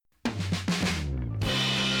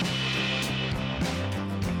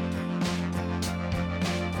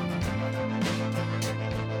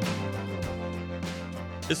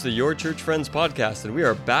It's the Your Church Friends podcast, and we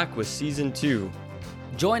are back with season 2.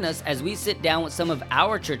 Join us as we sit down with some of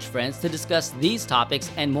our church friends to discuss these topics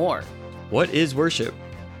and more. What is worship?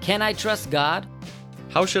 Can I trust God?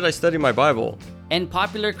 How should I study my Bible? And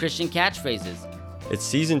popular Christian catchphrases. It's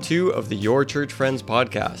season 2 of the Your Church Friends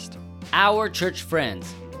podcast. Our church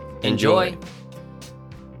friends. Enjoy.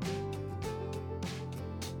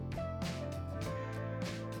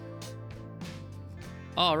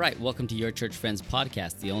 All right, welcome to Your Church Friends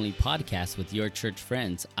podcast, the only podcast with your church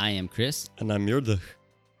friends. I am Chris. And I'm Yurdach.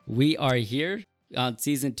 We are here on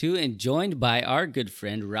season 2 and joined by our good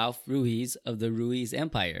friend Ralph Ruiz of the Ruiz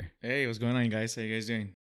Empire. Hey, what's going on, guys? How you guys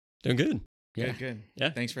doing? Doing good. Yeah. Good.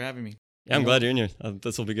 Yeah. Thanks for having me. Yeah, I'm glad you're in here.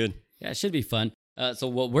 This will be good. Yeah, it should be fun. So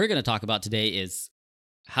what we're going to talk about today is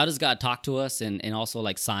how does God talk to us, and also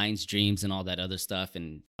like signs, dreams, and all that other stuff,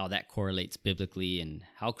 and how that correlates biblically, and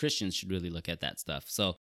how Christians should really look at that stuff.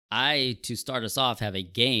 So to start us off, have a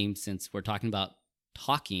game, since we're talking about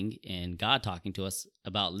talking and God talking to us,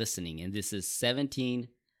 about listening. And this is 17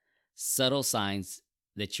 subtle signs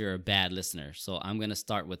that you're a bad listener. So I'm going to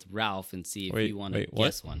start with Ralph and see if you want to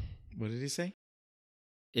guess one. What did he say?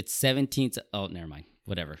 It's 17. Oh, never mind.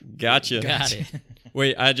 Whatever. Gotcha. Got it.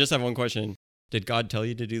 Wait, I just have one question. Did God tell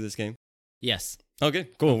you to do this game? Yes. Okay,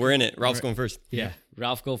 cool. We're in it. Ralph's Right. going first. Yeah.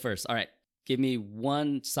 Ralph, go first. All right. Give me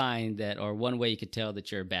one sign or one way you could tell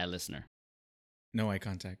that you're a bad listener. No eye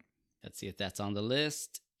contact. Let's see if that's on the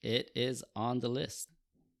list. It is on the list.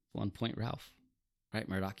 1 point, Ralph. All right,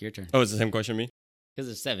 Murdoch, your turn. Oh, it's the same question to me? Because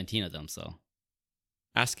there's 17 of them, so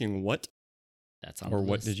Asking what? that's on Or the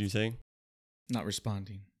what list. did you say? Not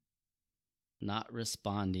responding. Not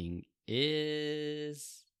responding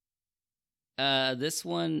is... this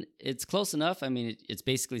one, it's close enough. I mean, it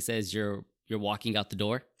basically says you're walking out the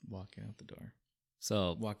door. Walking out the door.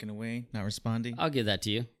 So Walking away. Not responding. I'll give that to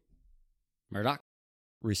you. Murdoch,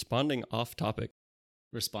 Responding off topic.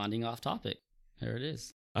 responding off topic. There it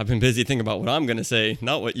is. I've been busy thinking about what I'm going to say,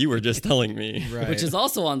 not what you were just telling me. Right. Which is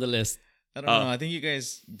also on the list. I don't know. I think you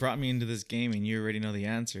guys brought me into this game and you already know the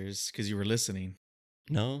answers because you were listening.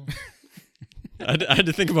 No. I had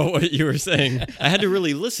to think about what you were saying. I had to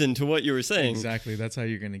really listen to what you were saying. Exactly. That's how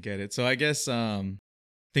you're gonna get it. So I guess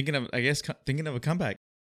thinking of a comeback.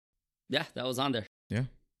 Yeah, that was on there. Yeah.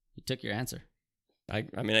 You took your answer. I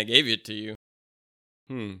mean, I gave it to you.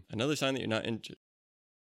 Another sign that you're not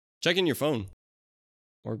checking your phone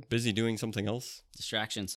or busy doing something else.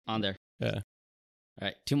 Distractions on there. Yeah. All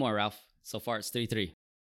right, 2 more, Ralph. So far, it's 3-3.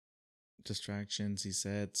 Distractions, he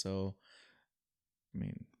said. So I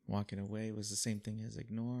mean, walking away was the same thing as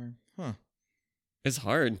ignore. Huh. It's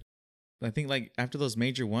hard. I think like after those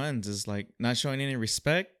major ones is like not showing any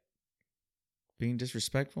respect, being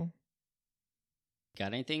disrespectful.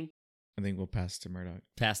 Got anything? I think we'll pass to Murdoch.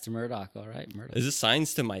 Pass to Murdoch. All right, Murdoch. Is this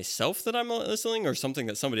signs to myself that I'm not listening or something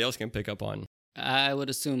that somebody else can pick up on? I would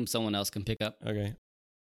assume someone else can pick up. Okay.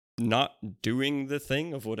 Not doing the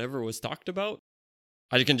thing of whatever was talked about?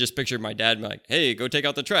 I can just picture my dad like, hey, go take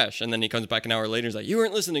out the trash. And then he comes back an hour later and is like, you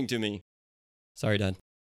weren't listening to me. Sorry, Dad.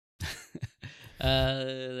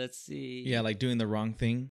 Let's see. Yeah, like doing the wrong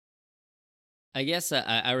thing. I guess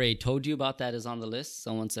I already told you about that is on the list.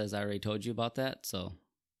 Someone says I already told you about that, so.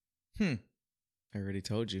 I already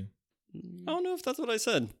told you. I don't know if that's what I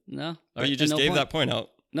said. No. But you just gave that point out.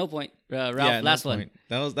 No point. Ralph, Yeah, no last one. point.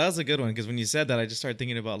 That was a good one because when you said that, I just started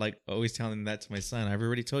thinking about like always telling that to my son. I've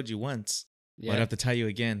already told you once. Yeah. But I have to tell you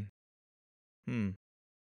again.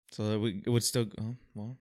 So it would still. Oh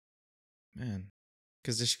well, man,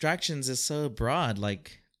 because distractions is so broad.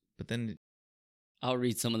 Like, but then I'll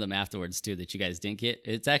read some of them afterwards too that you guys didn't get.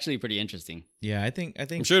 It's actually pretty interesting. yeah, I think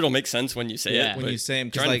I'm sure it'll make sense when you say Yeah. it. when but you say them,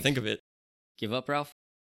 I'm trying to think of it. Give up, Ralph?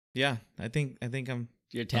 yeah, I think I'm.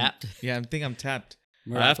 You're tapped? Yeah, I think I'm tapped.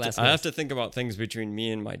 Murdoch, I last have words. to think about things between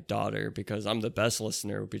me and my daughter because I'm the best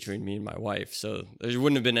listener between me and my wife. So there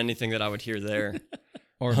wouldn't have been anything that I would hear there.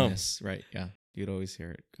 Or Oh. miss, right? Yeah, you'd always hear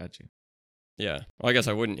it. Got you. Yeah. Well, I guess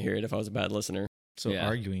I wouldn't hear it if I was a bad listener. So Yeah.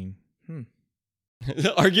 arguing.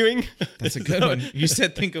 Arguing? That's a good one. You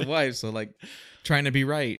said think of wives, so like trying to be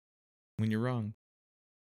right when you're wrong.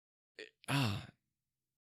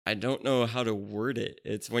 I don't know how to word it.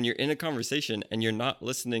 It's when you're in a conversation and you're not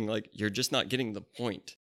listening, like you're just not getting the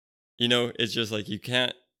point. You know, it's just like you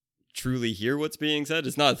can't truly hear what's being said.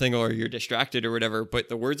 It's not a thing or you're distracted or whatever, but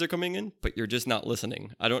the words are coming in, but you're just not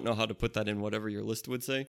listening. I don't know how to put that in whatever your list would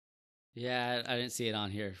say. Yeah, I didn't see it on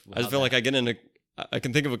here. I just feel like I can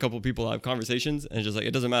think of a couple people I have conversations and it's just like,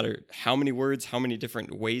 it doesn't matter how many words, how many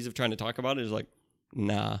different ways of trying to talk about it. It's like,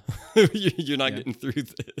 nah, you're not getting through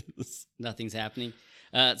this. Nothing's happening.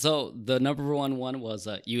 So the number one was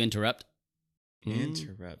you interrupt.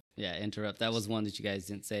 Interrupt. Yeah, interrupt. That was one that you guys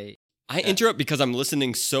didn't say. I interrupt because I'm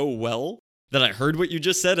listening so well that I heard what you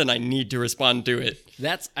just said and I need to respond to it.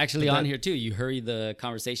 That's actually But on that- here too. You hurry the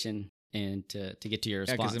conversation and to get to your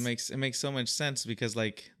Yeah, response. because it makes so much sense because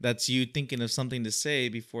like that's you thinking of something to say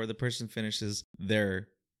before the person finishes their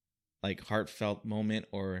like heartfelt moment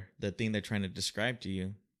or the thing they're trying to describe to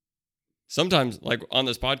you. Sometimes, like on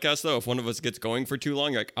this podcast, though, if one of us gets going for too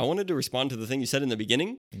long, you're like, I wanted to respond to the thing you said in the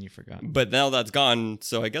beginning, And you forgot. but now that's gone.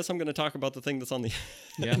 So I guess I'm going to talk about the thing that's on the.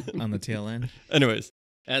 Yeah, on the tail end. Anyways.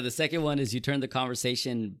 The second one is you turn the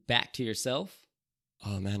conversation back to yourself.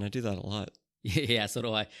 Oh, man, I do that a lot. Yeah, so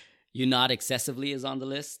do I. You nod excessively is on the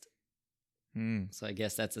list. Hmm. So I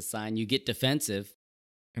guess that's a sign. You get defensive.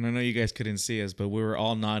 And I know you guys couldn't see us, but we were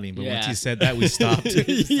all nodding. But once Yeah. he said that, we stopped.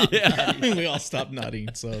 Yeah. We all stopped nodding.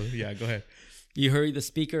 So yeah, go ahead. You hurry the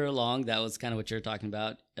speaker along. That was kind of what you're talking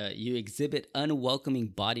about. You exhibit unwelcoming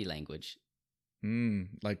body language.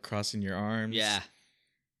 Like crossing your arms. Yeah.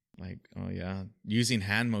 Like, oh yeah. Using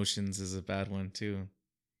hand motions is a bad one too.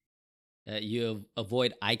 You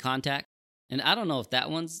avoid eye contact. And I don't know if that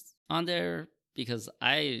one's on there because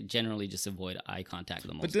I generally just avoid eye contact for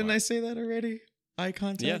the most But didn't part. I say that already? Eye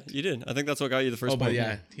contact? Yeah, you did. I think that's what got you the first Oh, but point.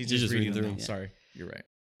 yeah, he's You just reading through them. Yeah. Sorry. You're right.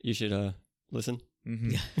 You should listen.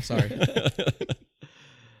 Mm-hmm. Sorry.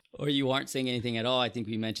 Or you aren't saying anything at all. I think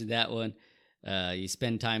we mentioned that one. You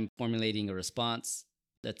spend time formulating a response.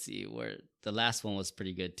 Let's see where the last one was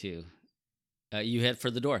pretty good too. You head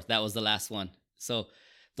for the door. That was the last one. So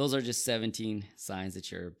those are just 17 signs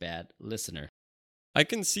that you're a bad listener. I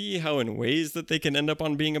can see how in ways that they can end up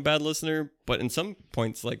on being a bad listener, but in some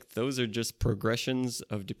points, like those are just progressions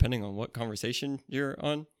of depending on what conversation you're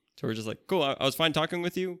on. So we're just like, cool, I was fine talking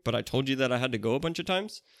with you, but I told you that I had to go a bunch of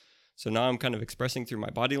times. So now I'm kind of expressing through my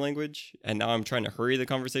body language, and now I'm trying to hurry the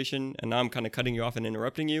conversation, and now I'm kind of cutting you off and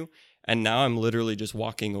interrupting you, and now I'm literally just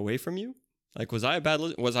walking away from you. Like, was I a bad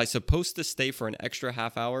listener? Was I supposed to stay for an extra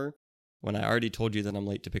half hour when I already told you that I'm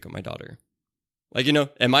late to pick up my daughter? Like, you know,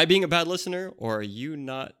 am I being a bad listener, or are you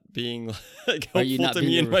not being like Are you helpful not to me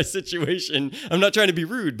being in a- my situation? I'm not trying to be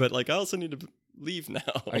rude, but like I also need to leave now.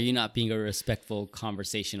 Are you not being a respectful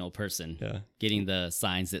conversational person? Yeah, Getting the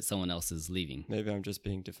signs that someone else is leaving. maybe I'm just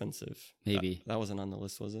being defensive. Maybe. That wasn't on the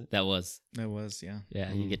list, was it? That was, That was, yeah.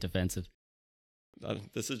 yeah, you get defensive.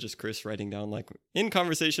 This is just Chris writing down like in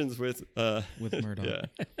conversations with Murdoch.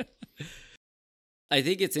 Yeah. I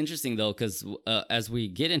think it's interesting though, because as we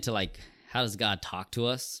get into like, how does God talk to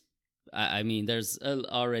us? I mean, there's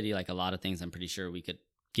already like a lot of things I'm pretty sure we could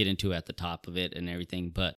get into at the top of it and everything.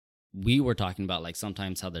 But we were talking about like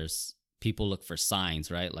sometimes how there's people look for signs,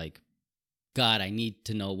 right? Like, God, I need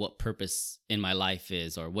to know what purpose in my life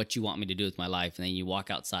is or what you want me to do with my life. And then you walk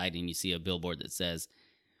outside and you see a billboard that says,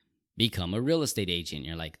 become a real estate agent.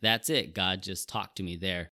 You're like, that's it. God just talked to me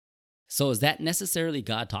there. So is that necessarily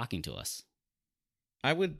God talking to us?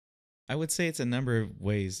 I would say it's a number of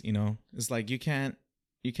ways, you know. It's like you can't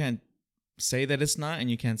say that it's not and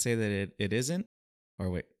you can't say that it isn't. Or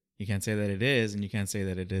wait, you can't say that it is and you can't say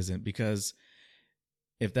that it isn't, because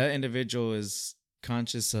if that individual is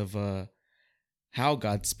conscious of how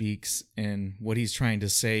God speaks and what he's trying to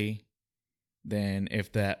say, then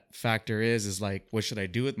if that factor is like, what should I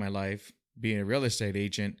do with my life? Being a real estate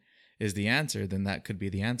agent is the answer, then that could be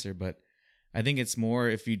the answer. But I think it's more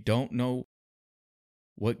if you don't know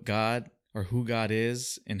what God or who God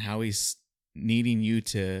is and how he's needing you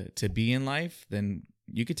to be in life, then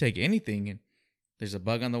you could take anything and there's a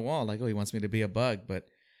bug on the wall. Like, oh, he wants me to be a bug, but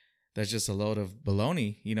that's just a load of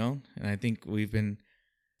baloney, you know? And I think we've been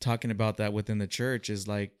talking about that within the church is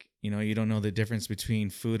like, you know, you don't know the difference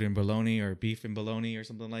between food and bologna or beef and bologna or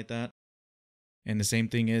something like that. And the same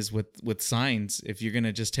thing is with signs. If you're going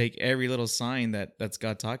to just take every little sign that's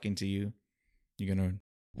God talking to you, you're going to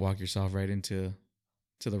walk yourself right into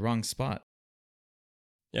the wrong spot.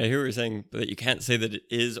 Yeah, I hear what you're saying, that you can't say that it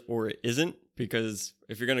is or it isn't, because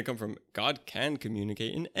if you're going to come from God can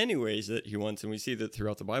communicate in any ways that he wants, and we see that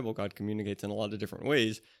throughout the Bible, God communicates in a lot of different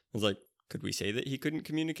ways. It's like, could we say that he couldn't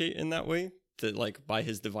communicate in that way? That like by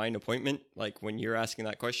his divine appointment, like when you're asking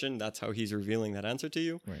that question, that's how he's revealing that answer to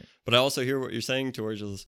you. Right. But I also hear what you're saying towards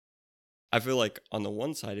is, I feel like on the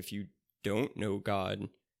one side, if you don't know God,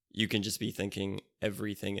 you can just be thinking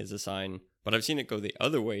everything is a sign. But I've seen it go the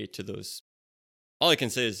other way to those. All I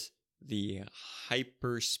can say is the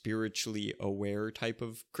hyper spiritually aware type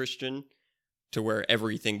of Christian, to where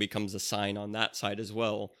everything becomes a sign on that side as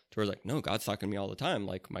well. To where it's like, no, God's talking to me all the time.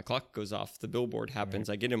 Like my clock goes off, the billboard happens,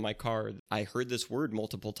 I get in my car, I heard this word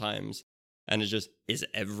multiple times, and it's just, is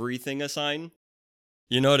everything a sign?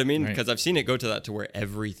 You know what I mean? Right. Because I've seen it go to that, to where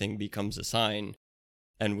everything becomes a sign.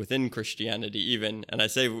 and within Christianity even. And I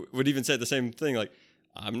would even say the same thing. Like,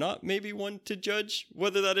 I'm not maybe one to judge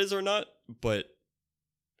whether that is or not, but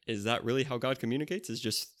is that really how God communicates? Is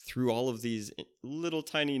just through all of these little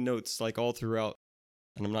tiny notes, like all throughout.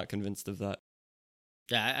 And I'm not convinced of that.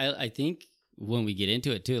 Yeah, I think when we get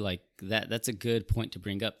into it too, like that's a good point to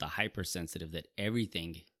bring up, the hypersensitive, that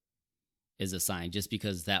everything is a sign. Just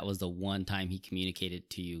because that was the one time he communicated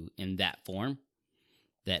to you in that form,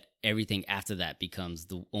 that everything after that becomes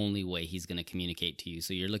the only way he's going to communicate to you.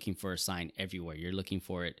 So you're looking for a sign everywhere. You're looking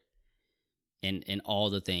for it in all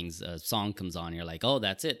the things. A song comes on, you're like, oh,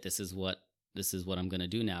 that's it. This is what I'm going to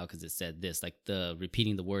do now because it said this. Like the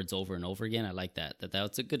repeating the words over and over again. I like that.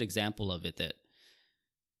 That's a good example of it, that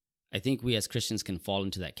I think we as Christians can fall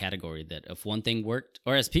into that category, that if one thing worked,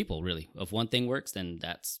 or as people really, if one thing works, then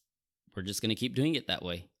we're just going to keep doing it that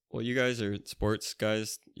way. Well, you guys are sports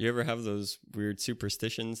guys. You ever have those weird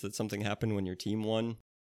superstitions that something happened when your team won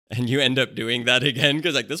and you end up doing that again?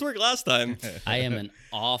 Because like, this worked last time. I am an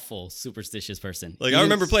awful superstitious person. Like, I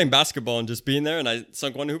remember playing basketball and just being there, and I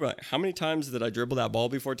sunk one hoop. Like, how many times did I dribble that ball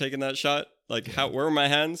before taking that shot? Like, where were my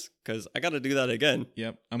hands? Because I got to do that again.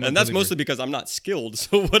 Yep. And that's mostly because I'm not skilled.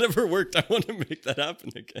 So whatever worked, I want to make that happen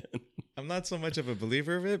again. I'm not so much of a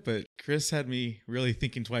believer of it, but Chris had me really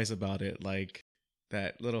thinking twice about it. Like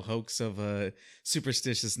that little hoax of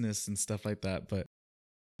superstitiousness and stuff like that. But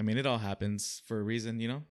I mean, it all happens for a reason, you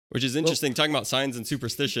know? Which is interesting, talking about signs and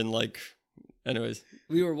superstition. Like, anyways.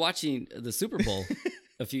 We were watching the Super Bowl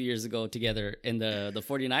a few years ago together, and the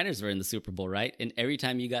 49ers were in the Super Bowl, right? And every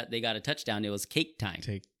time they got a touchdown, it was cake time.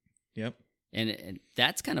 Yep. And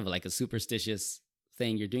that's kind of like a superstitious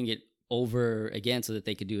thing. You're doing it over again so that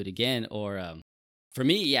they could do it again. Or for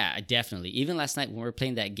me, yeah, definitely. Even last night when we were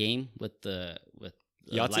playing that game with the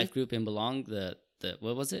life group in Belong, the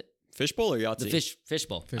what was it? Fishbowl or Yahtzee? The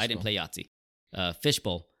fishbowl. I didn't play Yahtzee.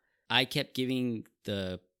 Fishbowl. I kept giving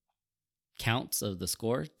the counts of the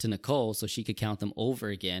score to Nicole so she could count them over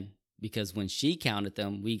again, because when she counted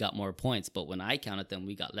them, we got more points. But when I counted them,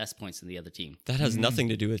 we got less points than the other team. That has nothing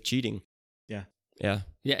to do with cheating. Yeah.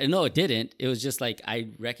 Yeah, no, it didn't. It was just like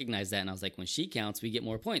I recognized that, and I was like, when she counts, we get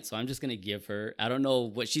more points. So I'm just going to give her, I don't know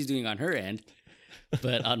what she's doing on her end,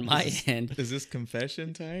 but on my end. Is this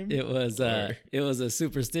confession time? It was a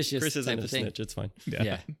superstitious Chris isn't type a of thing. snitch. It's fine.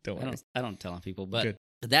 Yeah. Don't worry. I don't tell on people, but Good.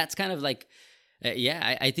 that's kind of like,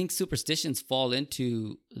 I think superstitions fall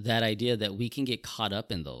into that idea that we can get caught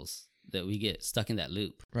up in those, that we get stuck in that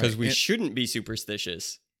loop. Because we shouldn't be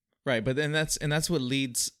superstitious. Right, but then that's what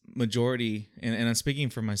leads majority, and I'm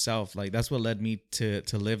speaking for myself, like that's what led me to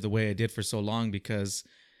live the way I did for so long, because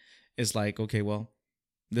it's like, okay, well,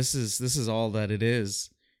 this is all that it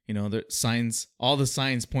is. You know, all the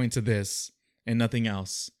signs point to this and nothing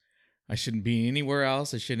else. I shouldn't be anywhere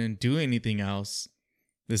else. I shouldn't do anything else.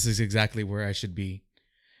 This is exactly where I should be.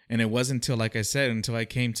 And it wasn't until, like I said, until I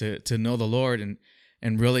came to know the Lord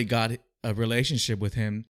and really got a relationship with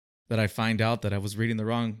him, that I find out that I was reading the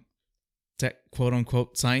wrong quote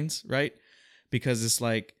unquote signs, right? Because it's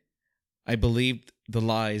like I believed the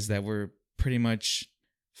lies that were pretty much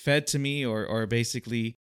fed to me or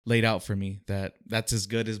basically laid out for me, that's as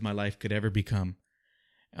good as my life could ever become.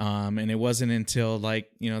 And it wasn't until, like,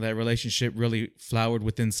 you know, that relationship really flowered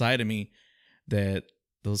within inside of me that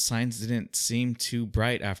those signs didn't seem too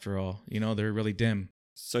bright after all. You know, they're really dim.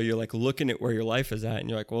 So you're like looking at where your life is at, and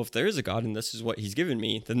you're like, well, if there is a God and this is what he's given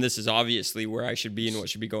me, then this is obviously where I should be and what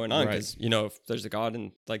should be going on. Because, you know, if there's a God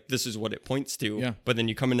and like this is what it points to. Yeah. But then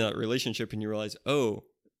you come into that relationship and you realize, oh,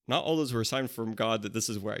 not all those were a sign from God that this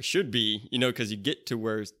is where I should be, you know, because you get to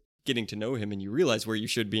where getting to know him and you realize where you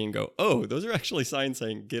should be and go, oh, those are actually signs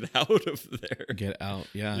saying get out of there. Get out.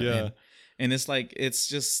 Yeah. Yeah. And it's like,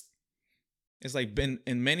 it's like been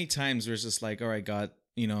in many times where it's just like, all right, God,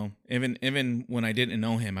 you know, even when I didn't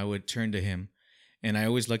know him, I would turn to him, and I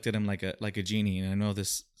always looked at him like a genie. And I know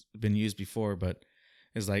this has been used before, but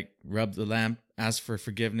it's like, rub the lamp, ask for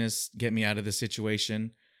forgiveness, get me out of the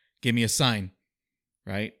situation, give me a sign,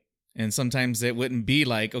 right? And sometimes it wouldn't be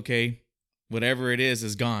like, okay, whatever it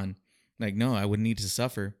is gone. Like, no, I would need to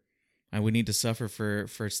suffer. I would need to suffer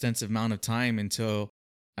for extensive amount of time until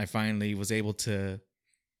I finally was able to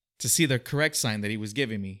see the correct sign that he was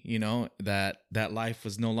giving me, you know, that life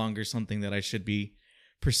was no longer something that I should be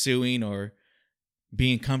pursuing or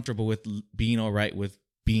being comfortable with, being all right with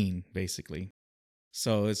being, basically.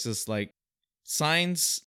 So it's just like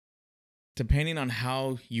signs, depending on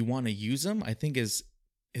how you want to use them, I think is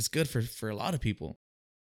good for a lot of people.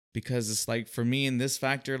 Because it's like, for me in this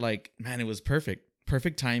factor, like, man, it was perfect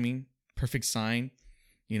timing, perfect sign.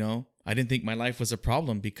 You know, I didn't think my life was a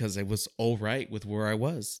problem because I was all right with where I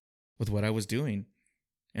was, with what I was doing.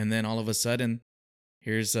 And then all of a sudden,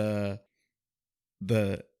 here's the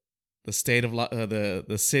state of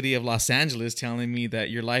the city of Los Angeles telling me that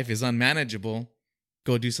your life is unmanageable.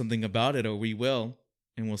 Go do something about it, or we will,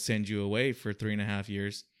 and we'll send you away for 3.5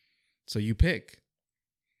 years. So you pick.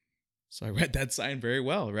 So I read that sign very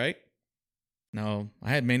well, right? Now, I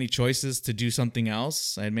had many choices to do something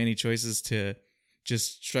else. I had many choices to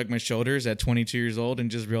just shrug my shoulders at 22 years old and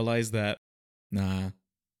just realize that, nah,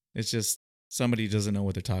 it's just somebody doesn't know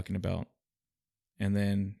what they're talking about. And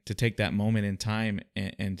then to take that moment in time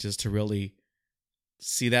and just to really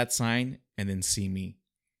see that sign and then see me.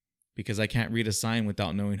 Because I can't read a sign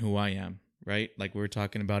without knowing who I am, right? Like we were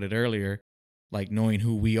talking about it earlier, like knowing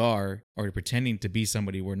who we are or pretending to be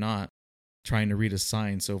somebody we're not, trying to read a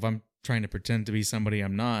sign. So if I'm trying to pretend to be somebody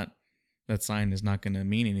I'm not, that sign is not going to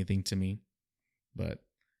mean anything to me. But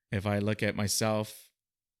if I look at myself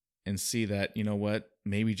and see that, you know what,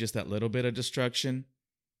 maybe just that little bit of destruction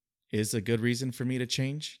is a good reason for me to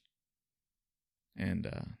change. And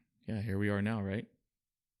here we are now, right?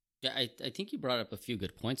 Yeah, I think you brought up a few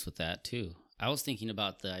good points with that too. I was thinking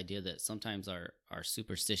about the idea that sometimes our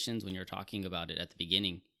superstitions, when you're talking about it at the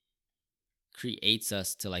beginning, creates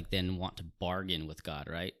us to like then want to bargain with God,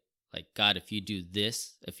 right? Like, God, if you do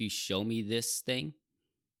this, if you show me this thing,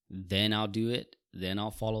 then I'll do it. Then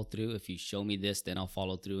I'll follow through. If you show me this, then I'll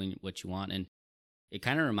follow through in what you want. And it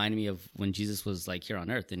kind of reminded me of when Jesus was like here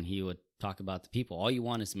on earth and he would talk about the people. All you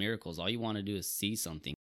want is miracles. All you want to do is see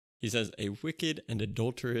something. He says, a wicked and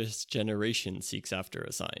adulterous generation seeks after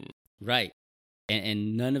a sign. Right.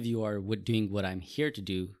 And none of you are doing what I'm here to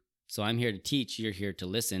do. So I'm here to teach. You're here to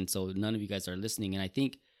listen. So none of you guys are listening. And I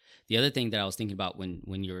think the other thing that I was thinking about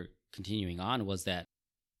when you're continuing on was that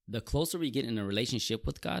the closer we get in a relationship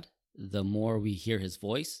with God, the more we hear his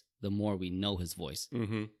voice, the more we know his voice.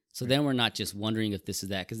 Mm-hmm. So then we're not just wondering if this is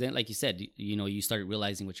that. Because then, like you said, you started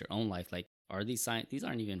realizing with your own life, like, are these signs? These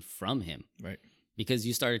aren't even from him. Right. Because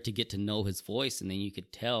you started to get to know his voice, and then you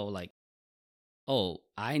could tell, like, oh,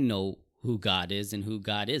 I know who God is and who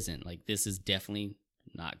God isn't. Like, this is definitely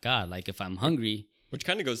not God. Like, if I'm hungry. Which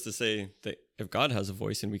kind of goes to say that if God has a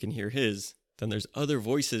voice and we can hear his, then there's other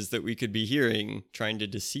voices that we could be hearing trying to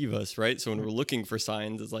deceive us, right? So when we're looking for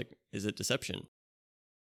signs, it's like, is it deception?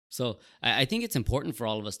 So I think it's important for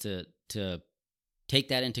all of us to take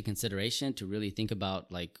that into consideration, to really think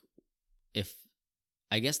about, like, if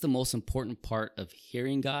I guess the most important part of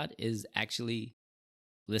hearing God is actually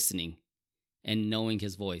listening and knowing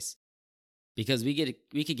his voice. Because we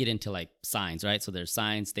could get into like signs, right? So there's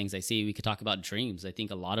signs, things I see. We could talk about dreams. I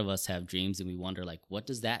think a lot of us have dreams and we wonder, like, what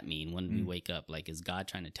does that mean when we wake up? Like, is God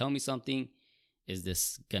trying to tell me something? Is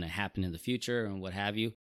this going to happen in the future and what have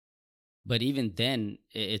you? But even then,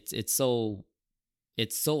 it's so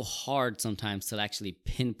hard sometimes to actually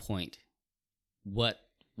pinpoint what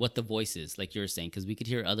the voice is, like you're saying, because we could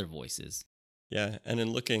hear other voices. Yeah, and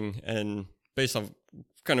in looking, and based off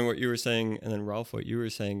kind of what you were saying, and then Ralph, what you were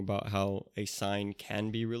saying about how a sign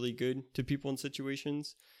can be really good to people in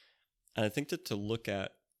situations, and I think that to look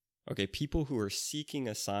at, okay, people who are seeking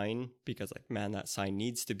a sign because, like, man, that sign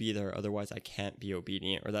needs to be there, otherwise I can't be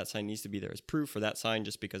obedient, or that sign needs to be there as proof, or that sign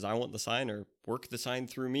just because I want the sign, or work the sign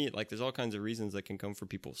through me. Like, there's all kinds of reasons that can come for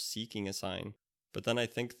people seeking a sign. But then I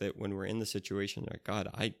think that when we're in the situation, like, God,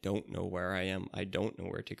 I don't know where I am. I don't know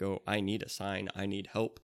where to go. I need a sign. I need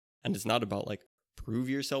help. And it's not about, like, prove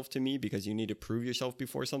yourself to me because you need to prove yourself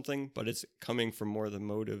before something, but it's coming from more the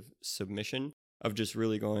mode of submission, of just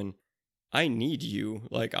really going, I need you.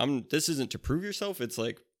 Like, this isn't to prove yourself. It's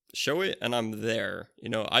like, show it and I'm there.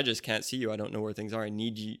 I just can't see you. I don't know where things are. I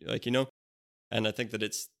need you. Like, and I think that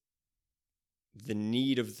it's the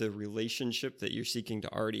need of the relationship that you're seeking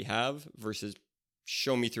to already have versus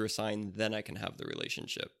show me through a sign, then I can have the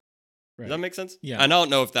relationship. Right. Does that make sense? Yeah. I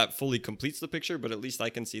don't know if that fully completes the picture, but at least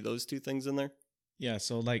I can see those two things in there. Yeah.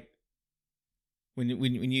 So like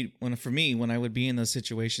when for me, when I would be in those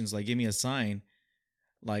situations, like, give me a sign,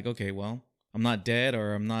 like, okay, well, I'm not dead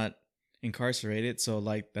or I'm not incarcerated. So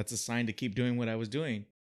like, that's a sign to keep doing what I was doing.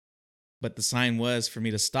 But the sign was for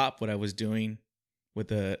me to stop what I was doing with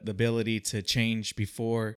the ability to change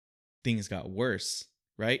before things got worse.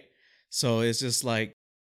 Right. So it's just like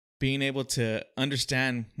being able to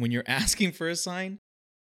understand when you're asking for a sign,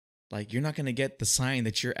 like, you're not going to get the sign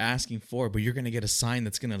that you're asking for, but you're going to get a sign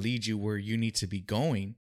that's going to lead you where you need to be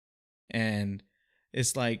going. And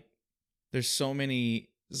it's like, there's so many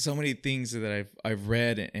things that I've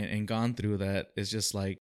read and gone through that is just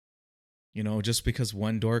like, just because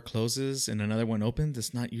one door closes and another one opens,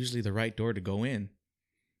 it's not usually the right door to go in.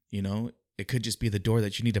 It could just be the door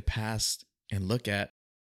that you need to pass and look at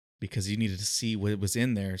because you needed to see what was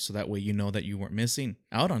in there, so that way you know that you weren't missing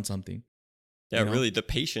out on something. Yeah, You know? really the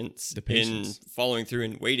patience in following through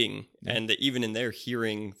and waiting. Yeah. And even in there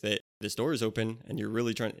hearing that this door is open and you're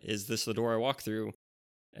really trying, is this the door I walk through?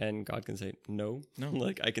 And God can say, no.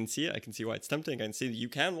 Like, I can see it. I can see why it's tempting. I can see that you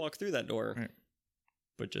can walk through that door. Right.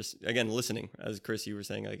 But just, again, listening. As Chris, you were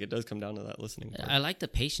saying, like, it does come down to that listening part. I like the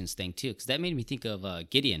patience thing too, because that made me think of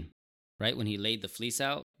Gideon, right? When he laid the fleece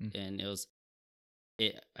out, and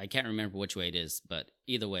I can't remember which way it is, but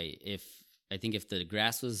either way, I think if the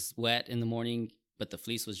grass was wet in the morning, but the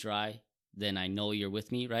fleece was dry, then I know you're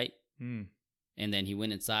with me, right? Mm. And then he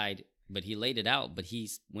went inside, but he laid it out, but he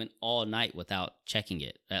went all night without checking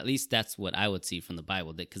it. At least that's what I would see from the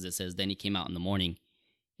Bible, because it says, then he came out in the morning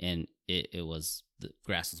and it was, the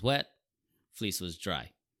grass was wet, fleece was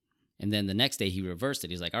dry. And then the next day he reversed it.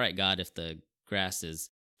 He's like, all right, God, if the grass is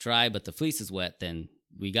dry, but the fleece is wet, then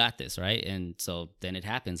we got this, right? And so then it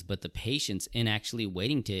happens. But the patience in actually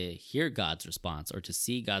waiting to hear God's response or to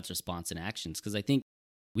see God's response in actions, because I think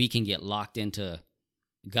we can get locked into,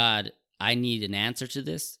 God, I need an answer to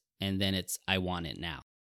this, and then it's, I want it now.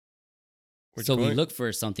 So we look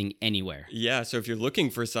for something anywhere. Yeah, so if you're looking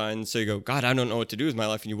for signs, so you go, God, I don't know what to do with my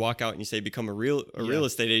life, and you walk out and you say, become a real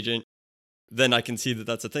estate agent, then I can see that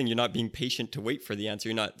that's a thing. You're not being patient to wait for the answer.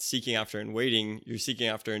 You're not seeking after and waiting. You're seeking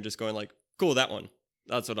after and just going like, cool, that one.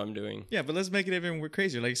 That's what I'm doing. Yeah, but let's make it even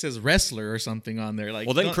crazier. Like it says wrestler or something on there. Like,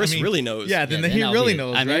 well, then Chris really knows. Yeah, then he really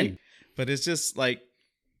knows, I'm right? in. But it's just like,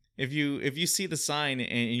 if you see the sign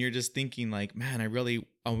and you're just thinking like, man, I really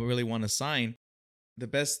want a sign. The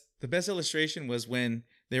best illustration was when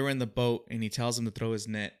they were in the boat and he tells them to throw his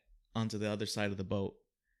net onto the other side of the boat.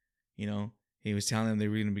 You know, he was telling them they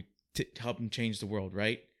were going to help him change the world,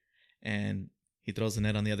 right? And he throws the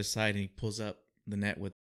net on the other side and he pulls up the net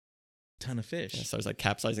with a ton of fish. Yeah, so it's like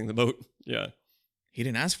capsizing the boat. Yeah. He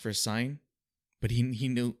didn't ask for a sign, but he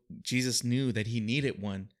knew, Jesus knew that he needed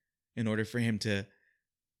one in order for him to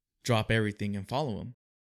drop everything and follow him.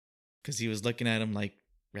 Because he was looking at him like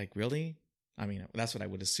really? I mean, that's what I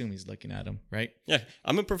would assume he's looking at him, right? Yeah,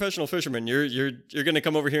 I'm a professional fisherman. You're going to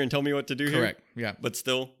come over here and tell me what to do here? Correct, yeah. But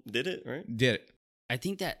still did it, right? Did it. I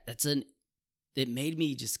think it made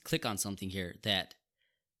me just click on something here, that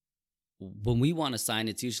when we want a sign,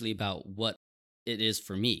 it's usually about what it is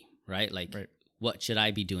for me, right? Like, What should I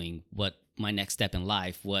be doing? What my next step in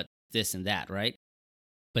life? What this and that, right?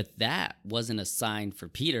 But that wasn't a sign for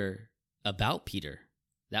Peter about Peter.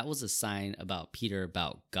 That was a sign about Peter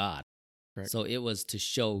about God. Correct. So it was to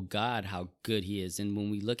show God how good he is. And when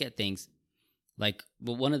we look at things, like,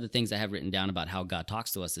 well, one of the things I have written down about how God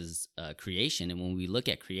talks to us is creation. And when we look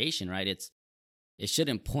at creation, right, it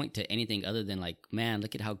shouldn't point to anything other than like, man,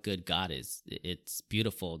 look at how good God is. It's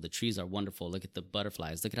beautiful. The trees are wonderful. Look at the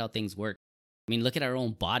butterflies. Look at how things work. I mean, look at our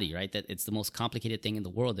own body, right? That it's the most complicated thing in the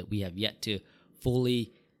world that we have yet to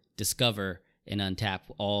fully discover and untap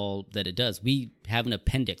all that it does. We have an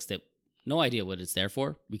appendix that no idea what it's there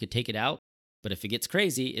for. We could take it out, but if it gets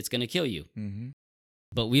crazy, it's going to kill you. Mm-hmm.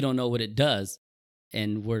 But we don't know what it does.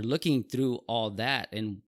 And we're looking through all that,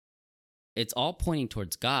 and it's all pointing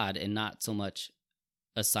towards God and not so much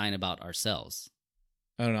a sign about ourselves.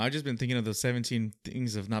 I don't know. I've just been thinking of those 17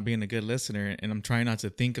 things of not being a good listener, and I'm trying not to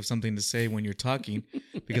think of something to say when you're talking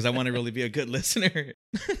because I want to really be a good listener.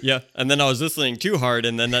 Yeah, and then I was listening too hard,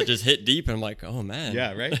 and then that just hit deep, and I'm like, oh man.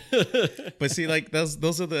 Yeah, right. But see, like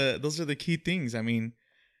those are the key things. I mean,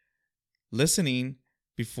 listening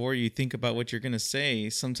before you think about what you're gonna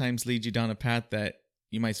say sometimes leads you down a path that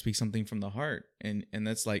you might speak something from the heart, and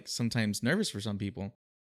that's like sometimes nervous for some people.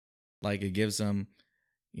 Like it gives them,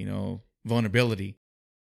 vulnerability.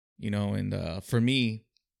 And for me,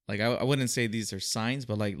 like I wouldn't say these are signs,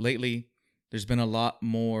 but like lately there's been a lot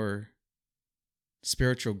more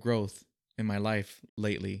spiritual growth in my life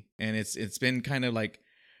lately. And it's been kind of like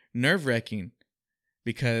nerve-wracking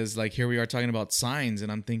because like here we are talking about signs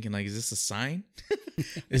and I'm thinking like, is this a sign?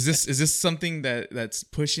 is this something that's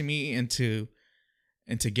pushing me into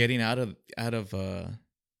getting out of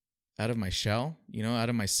my shell, out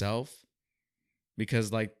of myself?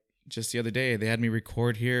 Because like, just the other day, they had me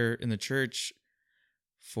record here in the church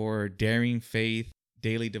for Daring Faith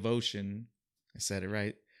Daily Devotion. I said it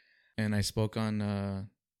right. And I spoke on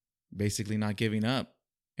basically not giving up.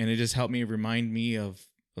 And it just helped me remind me of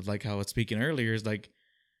like how I was speaking earlier, is like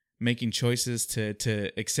making choices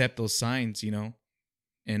to accept those signs, and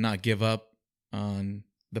not give up on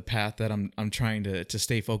the path that I'm trying to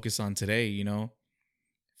stay focused on today,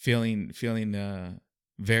 feeling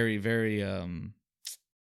very, very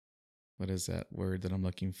what is that word that I'm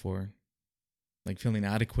looking for? Like feeling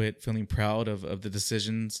adequate, feeling proud of the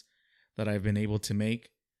decisions that I've been able to make.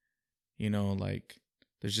 Like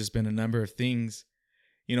there's just been a number of things,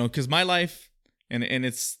 because my life, and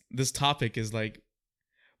it's, this topic is like,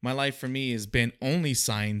 my life for me has been only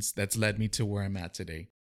signs that's led me to where I'm at today.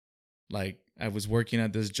 Like I was working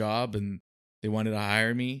at this job and they wanted to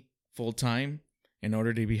hire me full time. In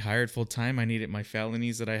order to be hired full time, I needed my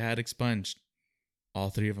felonies that I had expunged. All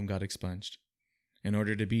 3 of them got expunged. In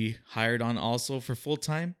order to be hired on also for full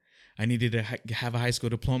time, I needed to have a high school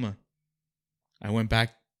diploma. I went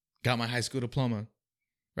back, got my high school diploma,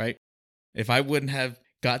 right? If I wouldn't have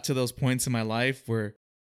got to those points in my life where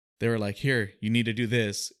they were like, here, you need to do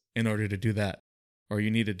this in order to do that, or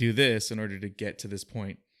you need to do this in order to get to this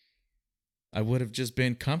point, I would have just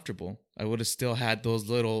been comfortable. I would have still had those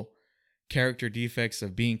little character defects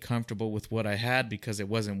of being comfortable with what I had because it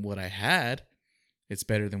wasn't what I had. It's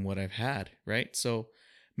better than what I've had, right? So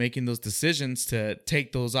making those decisions to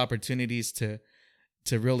take those opportunities to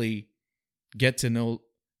really get to know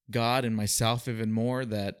God and myself even more,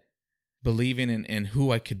 that believing in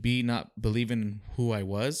who I could be, not believing in who I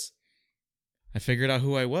was. I figured out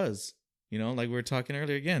who I was, like we were talking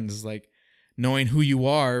earlier again. It's like knowing who you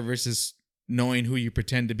are versus knowing who you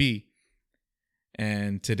pretend to be.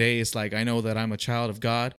 And today it's like, I know that I'm a child of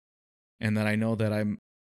God, and that I know that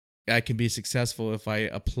I can be successful if I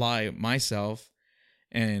apply myself.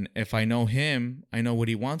 And if I know him, I know what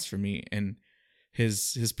he wants for me. And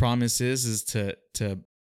his promise is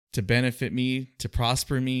to benefit me, to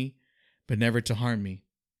prosper me, but never to harm me.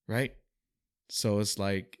 Right? So it's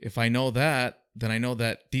like, if I know that, then I know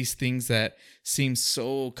that these things that seem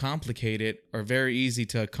so complicated are very easy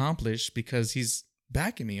to accomplish because he's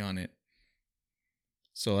backing me on it.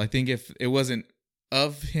 So I think if it wasn't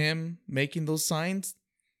of him making those signs,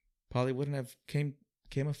 probably wouldn't have came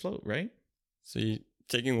afloat, right? So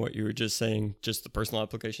taking what you were just saying, just the personal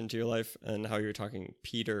application to your life, and how you were talking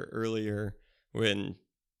Peter earlier, when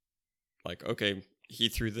like, okay, he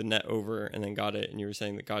threw the net over and then got it, and you were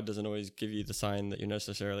saying that God doesn't always give you the sign that you're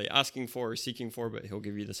necessarily asking for or seeking for, but he'll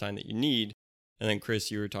give you the sign that you need. And then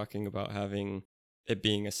Chris, you were talking about having it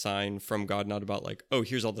being a sign from God, not about like, oh,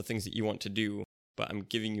 here's all the things that you want to do, but I'm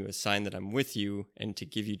giving you a sign that I'm with you and to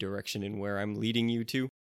give you direction in where I'm leading you to.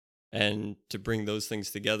 And to bring those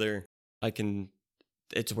things together,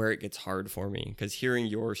 it's where it gets hard for me, because hearing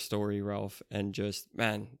your story, Ralph, and just,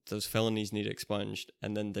 man, those felonies need expunged,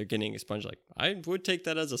 and then they're getting expunged. Like, I would take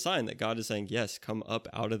that as a sign that God is saying, yes, come up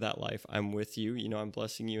out of that life. I'm with you. I'm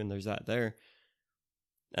blessing you, and there's that there.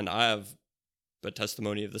 And I have a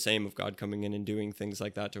testimony of the same, of God coming in and doing things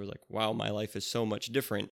like that to where, like, wow, my life is so much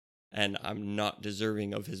different, and I'm not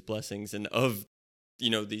deserving of his blessings and of,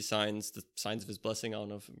 these signs, the signs of his blessing. I don't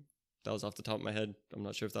know if that was off the top of my head. I'm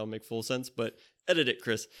not sure if that'll make full sense, but edit it,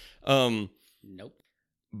 Chris. Nope.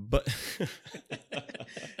 But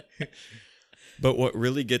but what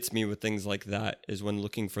really gets me with things like that is when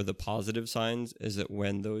looking for the positive signs, is that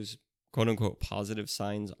when those quote unquote positive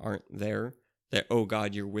signs aren't there, that, oh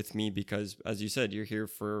God, you're with me because, as you said, you're here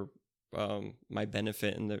for my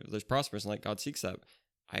benefit, and there's prosperous, and like God seeks that.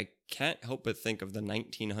 I can't help but think of the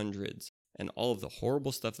 1900s and all of the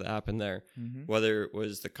horrible stuff that happened there, whether it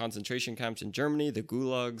was the concentration camps in Germany, the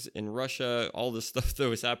gulags in Russia, all the stuff that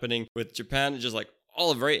was happening with Japan, just like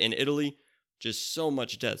all of, right, in Italy, just so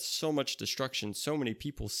much death, so much destruction, so many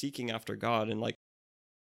people seeking after God. And like,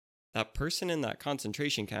 that person in that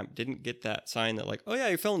concentration camp didn't get that sign that like, oh yeah,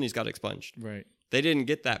 your felonies got expunged. Right. They didn't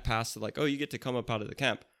get that pass to like, oh, you get to come up out of the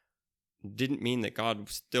camp. Didn't mean that God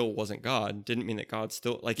still wasn't God. Didn't mean that God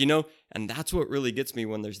still, like, and that's what really gets me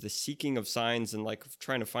when there's the seeking of signs and like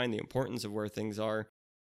trying to find the importance of where things are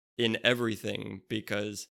in everything,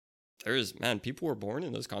 because people were born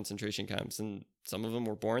in those concentration camps, and some of them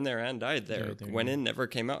were born there and died there, went in, never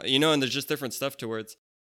came out, and there's just different stuff to where it's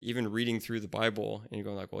even reading through the Bible and you're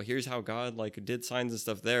going like, well, here's how God like did signs and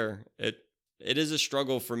stuff there. It is a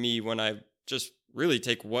struggle for me when I just really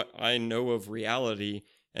take what I know of reality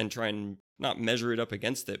and try and not measure it up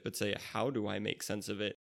against it, but say, how do I make sense of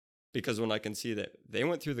it? Because when I can see that they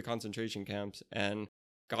went through the concentration camps and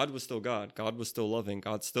God was still God, God was still loving,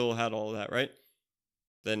 God still had all that, right?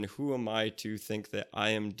 Then who am I to think that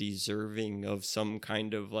I am deserving of some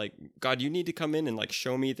kind of like, God, you need to come in and like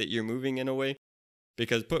show me that you're moving in a way?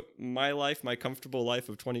 Because put my life, my comfortable life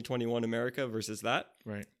of 2021 America versus that,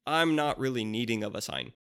 right, I'm not really needing of a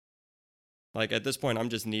sign. Like at this point, I'm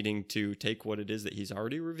just needing to take what it is that he's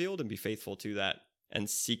already revealed and be faithful to that and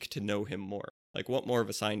seek to know him more. Like, what more of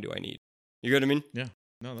a sign do I need? You get what I mean? Yeah.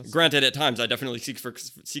 No, that's granted. At times, I definitely seek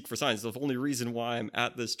for signs. The only reason why I'm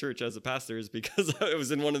at this church as a pastor is because I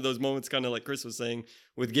was in one of those moments, kind of like Chris was saying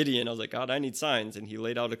with Gideon. I was like, God, I need signs, and he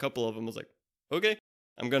laid out a couple of them. I was like, okay,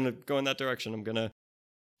 I'm gonna go in that direction. I'm gonna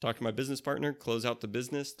talk to my business partner, close out the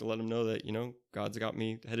business to let him know that, God's got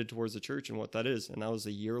me headed towards the church and what that is. And that was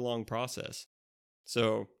a year-long process.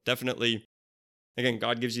 So definitely, again,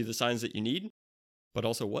 God gives you the signs that you need, but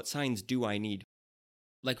also what signs do I need?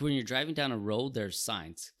 Like when you're driving down a road, there's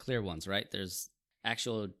signs, clear ones, right? There's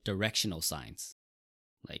actual directional signs,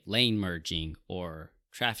 like lane merging or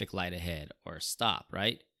traffic light ahead or stop,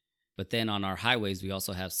 right? But then on our highways, we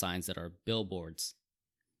also have signs that are billboards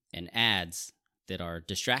and ads that are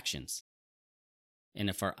distractions. And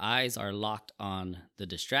if our eyes are locked on the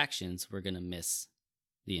distractions, we're going to miss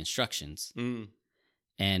the instructions.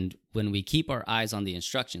 And when we keep our eyes on the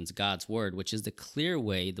instructions, God's word, which is the clear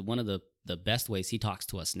way, one of the best ways he talks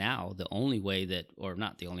to us now, the only way that, or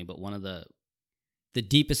not the only, but one of the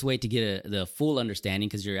deepest way to get the full understanding,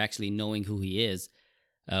 because you're actually knowing who he is.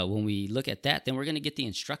 When we look at that, then we're going to get the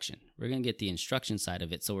instruction. We're going to get the instruction side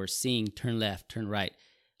of it. So we're seeing turn left, turn right.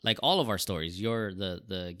 Like all of our stories, you're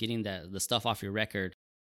the getting the stuff off your record.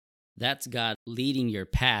 That's God leading your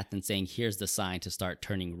path and saying, here's the sign to start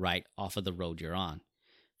turning right off of the road you're on.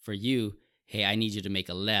 For you, hey, I need you to make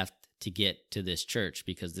a left to get to this church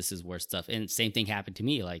because this is where stuff, and same thing happened to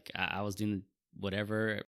me. Like I was doing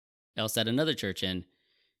whatever else at another church, and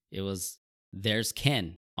it was, there's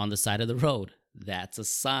Ken on the side of the road. That's a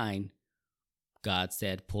sign. God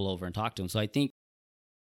said, pull over and talk to him. So I think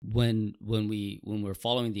when we're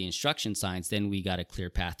following the instruction signs, then we got a clear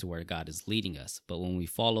path to where God is leading us. But when we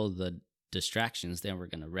follow the distractions, then we're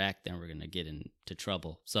going to wreck, then we're going to get into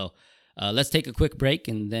trouble. So let's take a quick break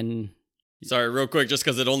and then... Sorry, real quick, just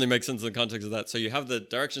because it only makes sense in the context of that. So you have the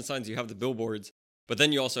direction signs, you have the billboards, but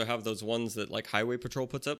then you also have those ones that like Highway Patrol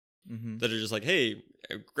puts up that are just like, hey,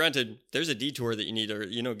 granted, there's a detour that you need, or,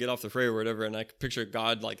 get off the freeway or whatever. And I can picture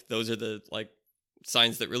God, like those are the like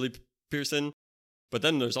signs that really pierce in. But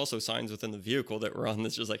then there's also signs within the vehicle that we're on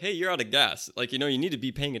that's just like, hey, you're out of gas. Like, you need to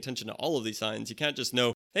be paying attention to all of these signs. You can't just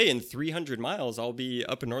know, hey, in 300 miles, I'll be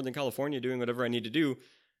up in Northern California doing whatever I need to do.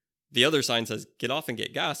 The other sign says, get off and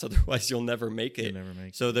get gas, otherwise you'll never make it.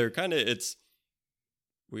 So they're kind of,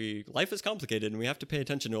 life is complicated and we have to pay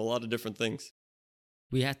attention to a lot of different things.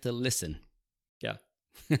 We have to listen. Yeah.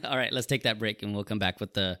 All right, let's take that break and we'll come back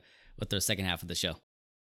with the second half of the show.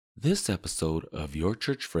 This episode of Your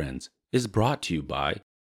Church Friends is brought to you by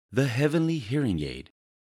the Heavenly Hearing Aid.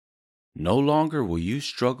 No longer will you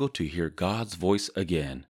struggle to hear God's voice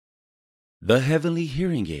again. The Heavenly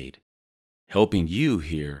Hearing Aid, helping you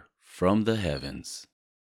hear from the heavens.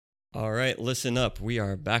 All right, listen up. We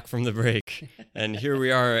are back from the break. And here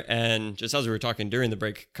we are. And just as we were talking during the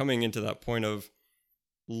break, coming into that point of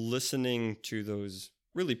listening to those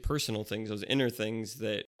really personal things, those inner things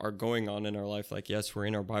that are going on in our life. Like, yes, we're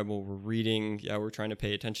in our Bible, we're reading. Yeah, we're trying to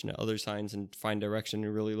pay attention to other signs and find direction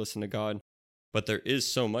and really listen to God. But there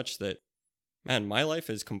is so much that, man, my life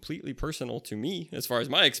is completely personal to me as far as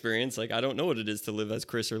my experience. Like, I don't know what it is to live as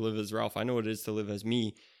Chris or live as Ralph. I know what it is to live as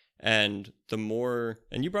me. And the more,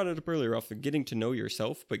 and you brought it up earlier, Ralph, getting to know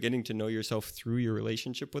yourself, but getting to know yourself through your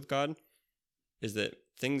relationship with God, is that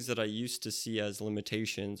things that I used to see as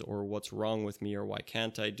limitations or what's wrong with me or why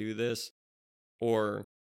can't I do this or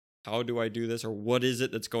how do I do this or what is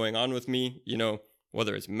it that's going on with me,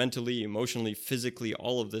 whether it's mentally, emotionally, physically,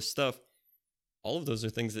 all of this stuff, all of those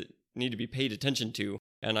are things that need to be paid attention to.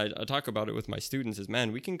 And I talk about it with my students is,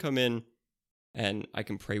 man, we can come in and I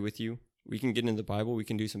can pray with you. We can get into the Bible. We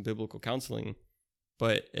can do some biblical counseling.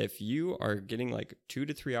 But if you are getting like 2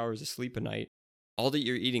 to 3 hours of sleep a night, all that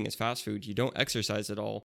you're eating is fast food, you don't exercise at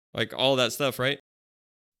all, like all that stuff, right?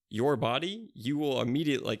 Your body, you will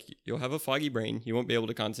immediately, like, you'll have a foggy brain. You won't be able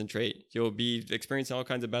to concentrate. You'll be experiencing all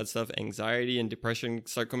kinds of bad stuff. Anxiety and depression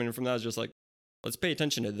start coming in from that. It's just like, let's pay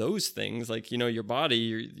attention to those things. Like, your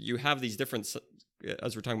body, you have these different,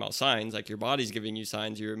 as we're talking about signs, like your body's giving you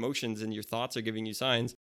signs, your emotions and your thoughts are giving you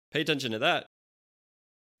signs. Pay attention to that,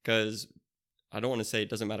 because I don't want to say it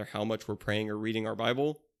doesn't matter how much we're praying or reading our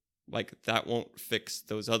Bible, like that won't fix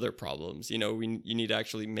those other problems. You need to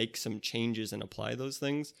actually make some changes and apply those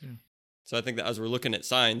things. Yeah. So I think that as we're looking at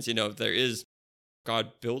signs, there is,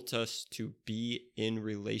 God built us to be in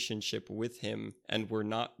relationship with him, and we're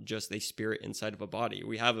not just a spirit inside of a body.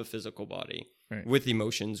 We have a physical body, right, with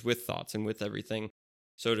emotions, with thoughts, and with everything.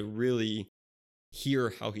 So to really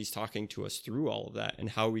hear how he's talking to us through all of that and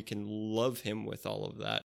how we can love him with all of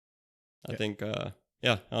that. I think, I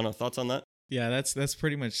don't know, thoughts on that? Yeah, that's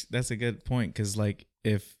pretty much, that's a good point. Cause like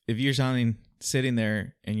if you're sitting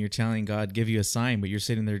there and you're telling God, give you a sign, but you're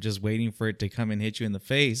sitting there just waiting for it to come and hit you in the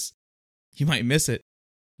face, you might miss it.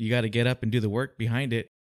 You got to get up and do the work behind it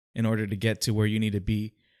in order to get to where you need to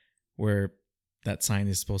be, where that sign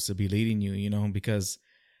is supposed to be leading you, because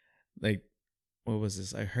like what was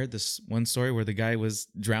this? I heard this one story where the guy was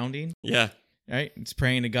drowning. Yeah. Right? He's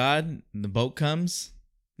praying to God. And the boat comes.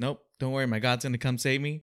 Nope. Don't worry. My God's going to come save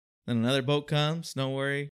me. Then another boat comes. Don't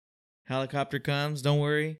worry. Helicopter comes. Don't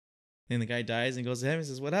worry. Then the guy dies and goes to heaven and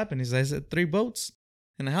says, what happened? He says, I said 3 boats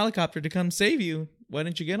and a helicopter to come save you. Why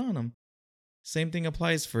didn't you get on them? Same thing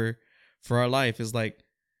applies for our life. Is like,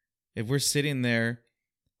 if we're sitting there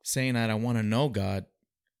saying that I want to know God,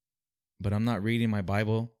 but I'm not reading my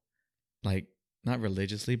Bible, like not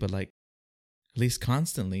religiously, but like at least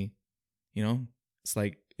constantly, it's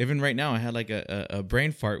like even right now I had like a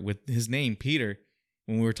brain fart with his name, Peter,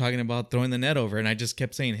 when we were talking about throwing the net over, and I just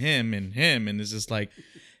kept saying him, and it's just like,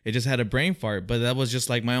 it just had a brain fart. But that was just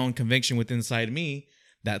like my own conviction within inside me,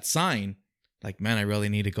 that sign, like, man, I really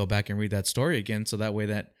need to go back and read that story again. So that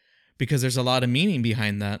way because there's a lot of meaning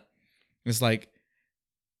behind that. It's like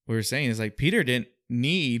we were saying, it's like Peter didn't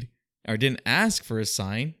need or didn't ask for a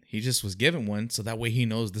sign. He just was given one. So that way he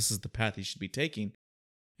knows this is the path he should be taking.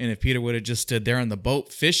 And if Peter would have just stood there on the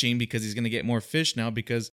boat fishing because he's going to get more fish now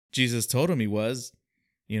because Jesus told him he was,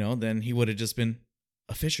 then he would have just been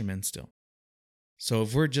a fisherman still. So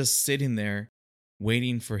if we're just sitting there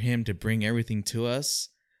waiting for him to bring everything to us,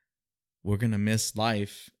 we're going to miss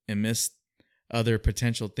life and miss other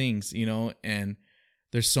potential things, and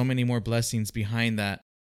there's so many more blessings behind that,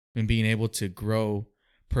 and being able to grow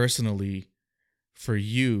personally for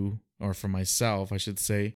you, or for myself, I should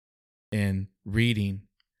say, in reading,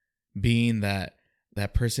 being that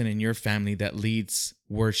person in your family that leads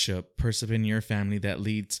worship, person in your family that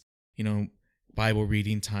leads, Bible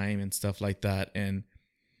reading time and stuff like that. And,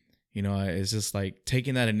 it's just like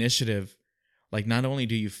taking that initiative. Like, not only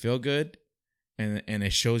do you feel good and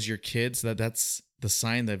it shows your kids that that's the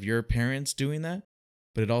sign of your parents doing that,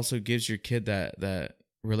 but it also gives your kid that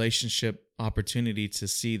relationship opportunity to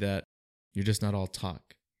see that you're just not all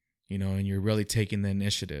talk, and you're really taking the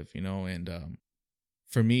initiative, and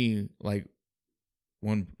for me, like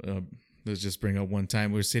let's just bring up one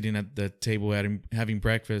time, we were sitting at the table having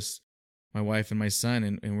breakfast, my wife and my son,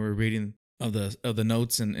 and we were reading of the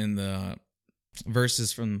notes and the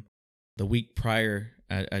verses from the week prior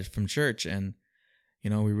from church, and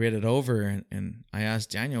we read it over, and I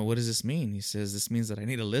asked Daniel, what does this mean? He says, this means that I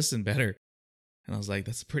need to listen better. And I was like,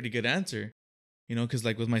 that's a pretty good answer, because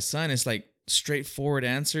like with my son, it's like straightforward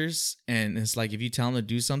answers, and it's like if you tell him to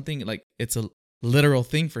do something, like it's a literal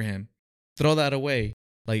thing for him. Throw that away.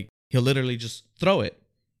 Like he'll literally just throw it,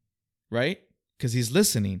 right? Because he's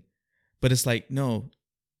listening. But it's like, no,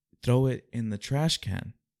 throw it in the trash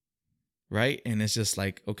can, right? And it's just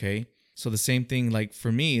like, okay. So the same thing, like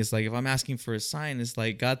for me, is like if I'm asking for a sign, it's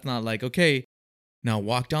like God's not like, okay, now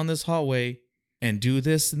walk down this hallway and do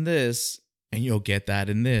this and this, and you'll get that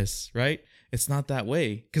and this, right? It's not that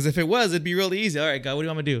way. Because if it was, it'd be really easy. All right, God, what do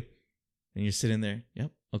you want me to do? And you're sitting there.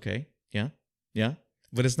 Yep. Okay. Yeah.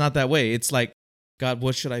 But it's not that way. It's like, God,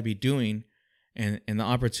 what should I be doing? And the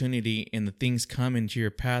opportunity and the things come into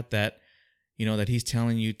your path that, that he's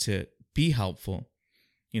telling you to be helpful,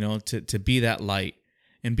 to be that light,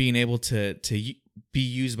 and being able to be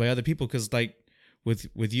used by other people. Because like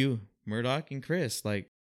with you, Murdoch and Chris, like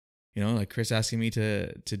Chris asking me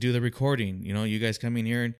to do the recording, you guys coming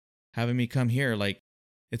here and having me come here. Like,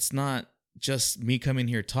 it's not just me coming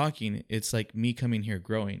here talking. It's like me coming here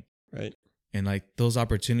growing. Right. And like those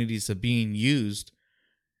opportunities of being used,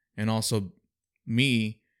 and also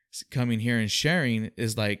me coming here and sharing,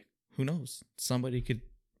 is like, who knows? Somebody could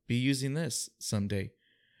be using this someday,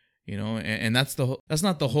 and that's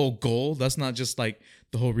not the whole goal. That's not just like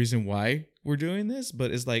the whole reason why we're doing this,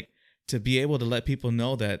 but it's like to be able to let people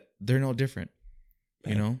know that they're no different,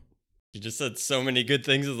 You just said so many good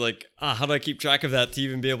things. It's like, how do I keep track of that to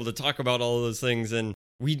even be able to talk about all of those things? And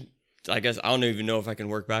I guess I don't even know if I can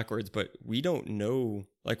work backwards, but we don't know.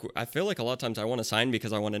 Like, I feel like a lot of times I want to sign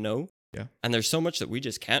because I want to know. Yeah. And there's so much that we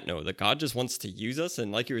just can't know, that God just wants to use us.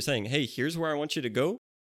 And like you were saying, hey, here's where I want you to go.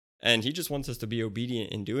 And he just wants us to be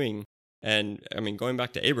obedient in doing. And I mean, going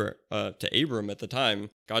back to Abram at the time,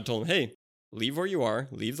 God told him, hey, leave where you are,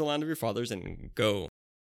 leave the land of your fathers and go.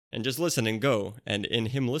 And just listen and go. And in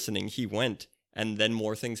him listening, he went. And then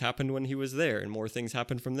more things happened when he was there. And more things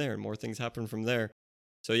happened from there. And more things happened from there.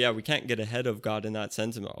 So yeah, we can't get ahead of God in that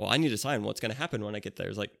sense. And, I need a sign. What's going to happen when I get there?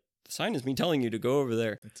 It's like, the sign is me telling you to go over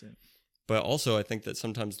there. That's it. But also, I think that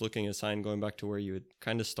sometimes looking at a sign, going back to where you had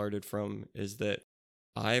kind of started from, is that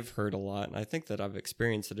I've heard a lot, and I think that I've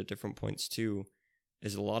experienced it at different points too,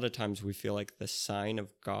 is a lot of times we feel like the sign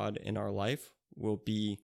of God in our life will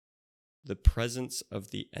be the presence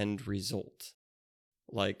of the end result.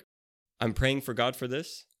 Like, I'm praying for God for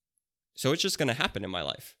this, so it's just going to happen in my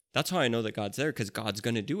life. That's how I know that God's there, because God's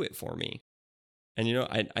going to do it for me.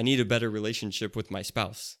 And, I need a better relationship with my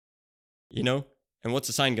spouse, And what's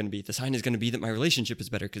the sign going to be? The sign is going to be that my relationship is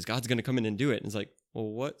better because God's going to come in and do it. And it's like, well,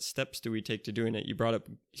 what steps do we take to doing it? You brought up,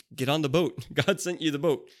 get on the boat. God sent you the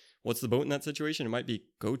boat. What's the boat in that situation? It might be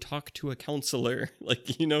go talk to a counselor.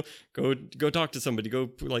 Go talk to somebody. Go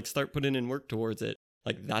start putting in work towards it.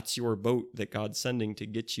 That's your boat that God's sending to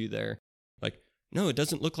get you there. No, it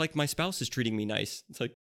doesn't look like my spouse is treating me nice. It's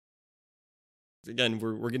like, again,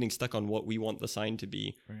 we're getting stuck on what we want the sign to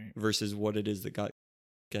be versus what it is that God,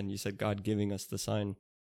 again, you said God giving us the sign.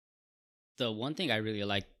 The one thing I really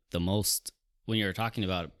like the most when you were talking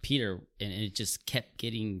about Peter, and it just kept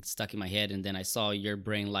getting stuck in my head, and then I saw your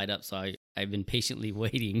brain light up, so I've been patiently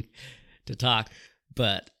waiting to talk.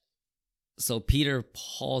 But so Peter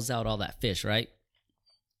hauls out all that fish, right?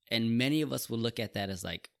 And many of us will look at that as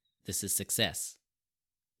this is success.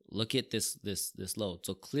 Look at this load.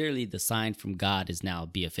 So clearly the sign from God is now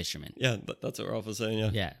be a fisherman. Yeah, that's what Ralph was saying,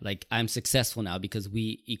 yeah. Yeah, I'm successful now because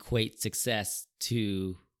we equate success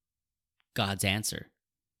to God's answer.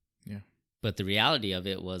 Yeah. But the reality of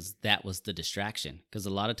it was that was the distraction, because a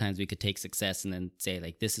lot of times we could take success and then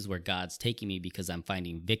say this is where God's taking me because I'm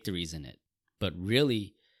finding victories in it. But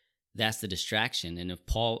really, that's the distraction. And if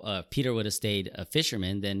Peter would have stayed a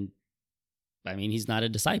fisherman, then, he's not a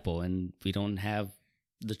disciple, and we don't have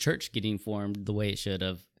the church getting formed the way it should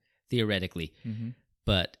have, theoretically. Mm-hmm.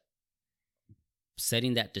 But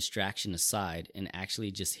setting that distraction aside and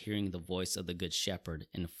actually just hearing the voice of the good shepherd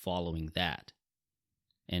and following that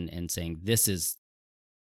and saying,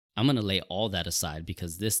 I'm going to lay all that aside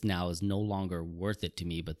because this now is no longer worth it to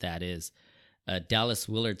me, but that is. Dallas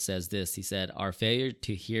Willard says this. He said, our failure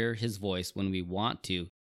to hear his voice when we want to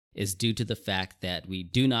is due to the fact that we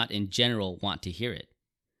do not in general want to hear it,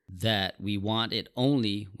 that we want it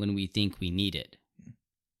only when we think we need it.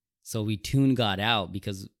 So we tune God out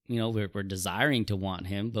because, we're desiring to want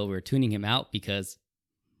him, but we're tuning him out because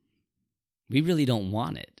we really don't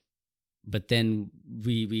want it. But then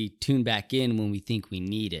we tune back in when we think we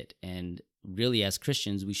need it. And really, as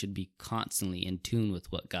Christians, we should be constantly in tune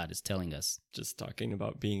with what God is telling us. Just talking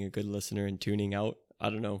about being a good listener and tuning out.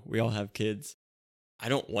 I don't know. We all have kids. I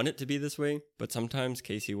don't want it to be this way, but sometimes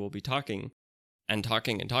Casey will be talking and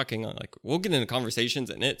talking and talking. We'll get into conversations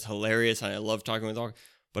and it's hilarious and I love talking with her.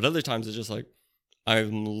 But other times it's just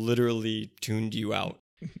I'm literally tuned you out.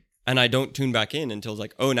 And I don't tune back in until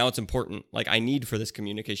it's oh, now it's important. I need for this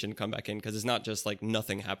communication to come back in because it's not just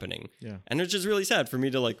nothing happening. Yeah. And it's just really sad for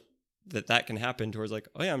me to that can happen towards oh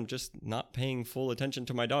yeah, I'm just not paying full attention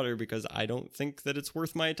to my daughter because I don't think that it's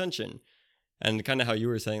worth my attention. And kind of how you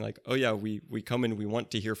were saying oh yeah, we come and we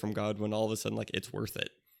want to hear from God when all of a sudden it's worth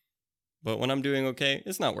it. But when I'm doing okay,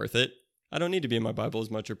 it's not worth it. I don't need to be in my Bible as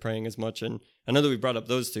much or praying as much. And I know that we brought up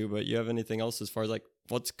those two, but you have anything else as far as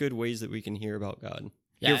what's good ways that we can hear about God?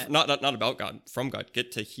 Yeah. Not about God, from God.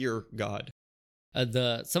 Get to hear God.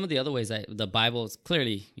 Some of the other ways the Bible is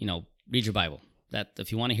clearly, read your Bible. That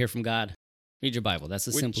if you want to hear from God, read your Bible. That's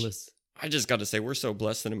the simplest. I just got to say, we're so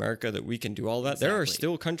blessed in America that we can do all that. Exactly. There are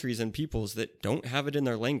still countries and peoples that don't have it in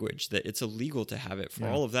their language, that it's illegal to have it for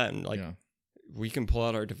all of that. And we can pull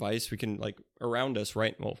out our device. We can around us,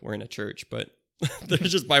 right? Well, we're in a church, but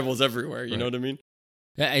there's just Bibles everywhere. You know what I mean?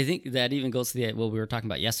 I think that even goes to what we were talking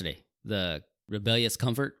about yesterday, the rebellious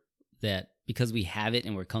comfort that because we have it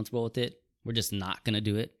and we're comfortable with it, we're just not going to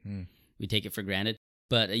do it. We take it for granted.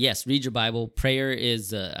 But yes, read your Bible. Prayer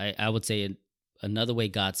is, I would say, another way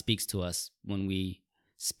God speaks to us. When we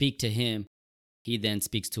speak to him, he then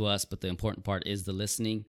speaks to us. But the important part is the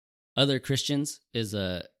listening. Other Christians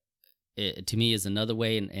to me is another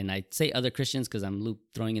way. And I say other Christians because I'm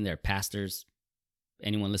throwing in there pastors,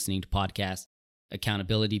 anyone listening to podcasts,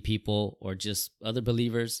 accountability people, or just other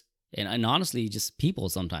believers. And honestly, just people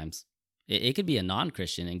sometimes. It could be a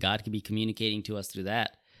non-Christian, and God could be communicating to us through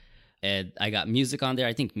that. And I got music on there.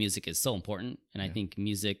 I think music is so important, and I think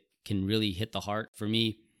music can really hit the heart. For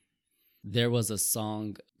me, there was a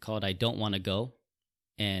song called I Don't Want to Go,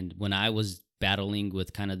 and when I was battling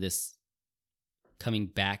with kind of this coming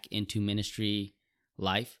back into ministry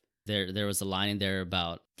life, there was a line in there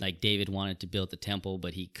about David wanted to build the temple,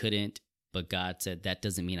 but he couldn't, but God said, that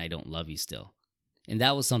doesn't mean I don't love you still. And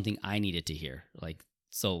that was something I needed to hear.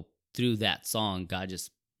 So through that song, God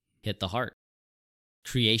just hit the heart.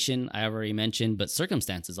 Creation, I already mentioned, but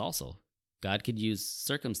circumstances also. God could use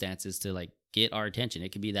circumstances to get our attention.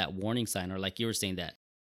 It could be that warning sign, or like you were saying, that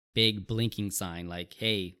big blinking sign,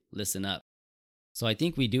 hey, listen up. So I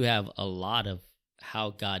think we do have a lot of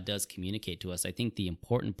how God does communicate to us. I think the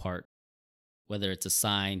important part, whether it's a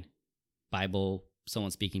sign, Bible,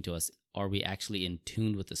 someone speaking to us, are we actually in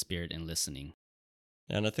tune with the Spirit and listening?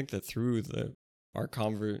 And I think that through the our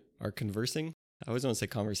conversing. I always want to say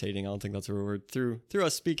conversating. I don't think that's a real word. Through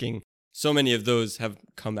us speaking, so many of those have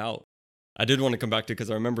come out. I did want to come back to, because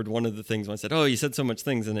I remembered one of the things when I said, "Oh, you said so much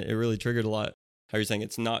things," and it really triggered a lot. How you're saying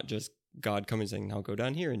it's not just God coming and saying, "Now go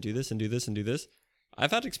down here and do this and do this and do this."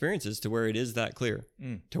 I've had experiences to where it is that clear,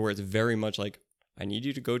 to where it's very much like, I need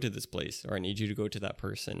you to go to this place, or I need you to go to that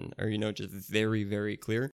person, or, just very, very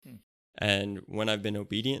clear. And when I've been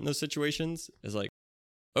obedient in those situations, it's like,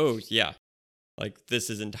 oh yeah, like this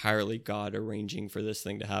is entirely God arranging for this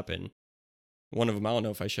thing to happen. One of them, I don't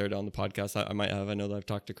know if I shared it on the podcast. I might have. I know that I've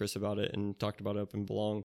talked to Chris about it and talked about it up in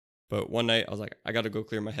Belong. But one night I was like, I got to go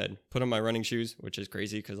clear my head. Put on my running shoes, which is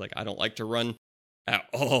crazy because like I don't like to run at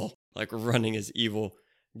all. Like running is evil.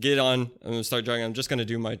 Get on. I'm going to start jogging. I'm just going to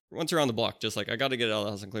do my once around the block. Just like I got to get out of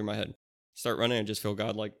the house and clear my head. Start running. I just feel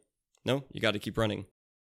God like, no, you got to keep running.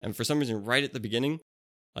 And for some reason, right at the beginning,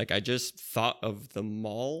 like I just thought of the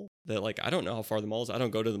mall that like, I don't know how far the mall is. I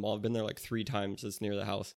don't go to the mall. I've been there like 3 times. It's near the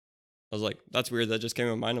house. I was like, that's weird. That just came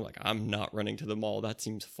to my mind. I'm like, I'm not running to the mall. That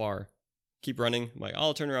seems far. Keep running. I'm like,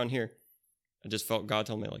 I'll turn around here. I just felt God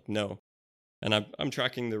tell me like, no. And I'm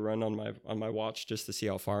tracking the run on my watch just to see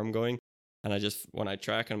how far I'm going. And when I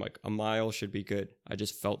track, I'm like, a mile should be good. I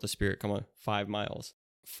just felt the Spirit come on 5 miles.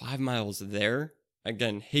 5 miles there.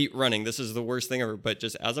 Again, hate running. This is the worst thing ever. But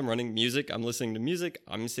just as I'm running music, I'm listening to music.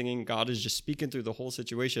 I'm singing. God is just speaking through the whole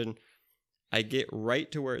situation. I get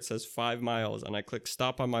right to where it says 5 miles and I click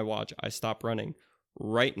stop on my watch. I stop running.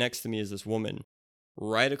 Right next to me is this woman.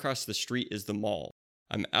 Right across the street is the mall.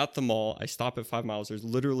 I'm at the mall. I stop at 5 miles. There's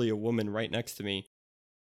literally a woman right next to me.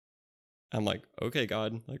 I'm like, okay,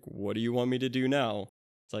 God, like, what do you want me to do now?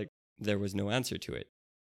 It's like, there was no answer to it.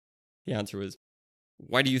 The answer was,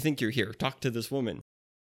 why do you think you're here? Talk to this woman.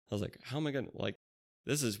 I was like, how am I going to, like,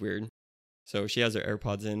 this is weird. So she has her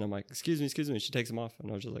AirPods in. I'm like, excuse me. She takes them off. And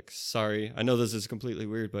I was just like, sorry. I know this is completely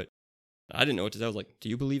weird, but I didn't know what to say. I was like, do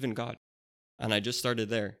you believe in God? And I just started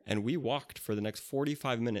there. And we walked for the next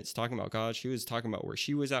 45 minutes talking about God. She was talking about where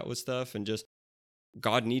she was at with stuff. And just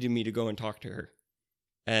God needed me to go and talk to her.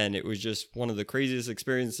 And it was just one of the craziest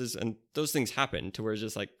experiences. And those things happen to where it's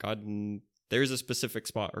just like, God, there's a specific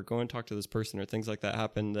spot, or go and talk to this person, or things like that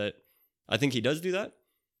happen that I think he does do that.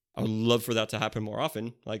 I would love for that to happen more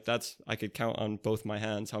often. Like I could count on both my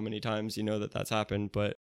hands how many times that's happened.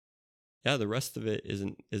 But yeah, the rest of it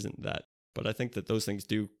isn't that. But I think that those things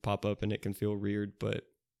do pop up and it can feel weird, but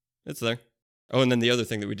it's there. Oh, and then the other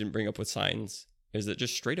thing that we didn't bring up with signs is that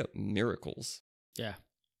just straight up miracles. Yeah.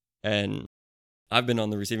 And I've been on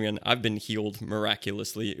the receiving end. I've been healed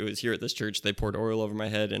miraculously. It was here at this church. They poured oil over my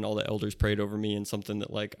head and all the elders prayed over me, and something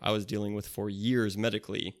that like I was dealing with for years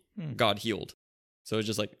medically, God healed. So it's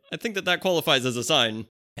just like, I think that qualifies as a sign.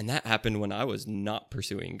 And that happened when I was not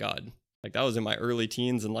pursuing God. Like that was in my early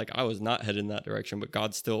teens and like I was not headed in that direction, but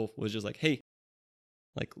God still was just like, hey,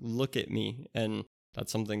 like look at me. And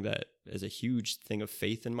that's something that is a huge thing of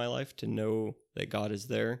faith in my life, to know that God is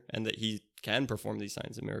there and that he can perform these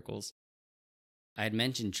signs and miracles. I had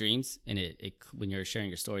mentioned dreams, and it when you were sharing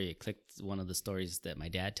your story, it clicked. One of the stories that my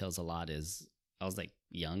dad tells a lot is I was like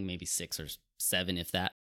young, maybe 6 or 7, if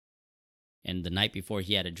that. And the night before,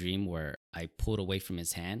 he had a dream where I pulled away from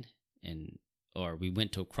his hand, or we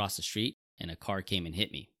went to cross the street, and a car came and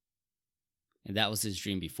hit me. And that was his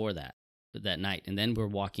dream before that night. And then we're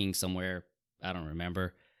walking somewhere, I don't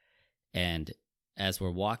remember. And as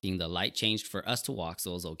we're walking, the light changed for us to walk,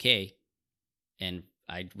 so it was okay. And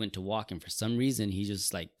I went to walk, and for some reason, he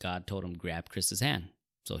just like, God told him, grab Chris's hand.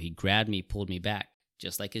 So he grabbed me, pulled me back.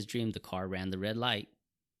 Just like his dream, the car ran the red light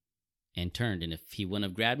and turned. And if he wouldn't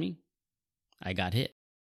have grabbed me, I got hit.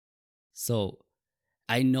 So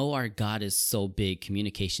I know our God is so big,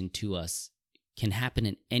 communication to us can happen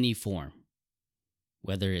in any form,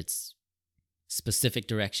 whether it's specific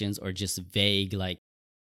directions or just vague, like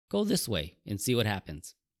go this way and see what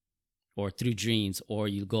happens, or through dreams, or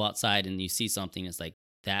you go outside and you see something. It's like,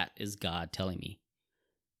 that is God telling me.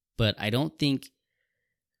 But I think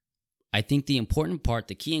the important part,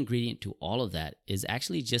 the key ingredient to all of that is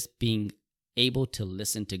actually just being able to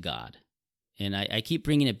listen to God. And I keep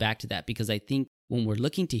bringing it back to that because I think when we're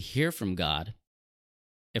looking to hear from God,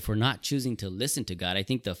 if we're not choosing to listen to God, I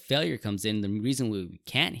think the failure comes in. The reason we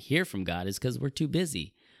can't hear from God is because we're too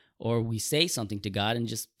busy. Or we say something to God and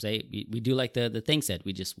just say, we do like the thing said,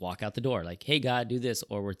 we just walk out the door like, hey, God, do this.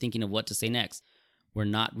 Or we're thinking of what to say next. We're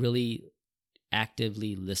not really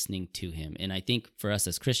actively listening to him. And I think for us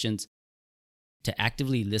as Christians, to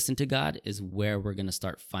actively listen to God is where we're going to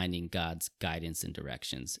start finding God's guidance and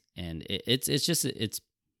directions. And it's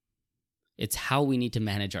how we need to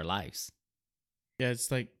manage our lives. Yeah, it's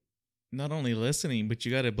like not only listening, but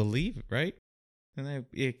you got to believe, right? Isn't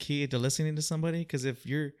that a key to listening to somebody? Because if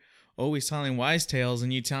you're always telling wise tales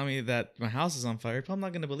and you tell me that my house is on fire, I'm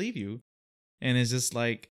not going to believe you. And it's just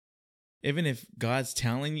like, even if God's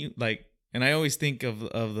telling you, like, and I always think of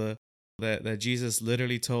the that Jesus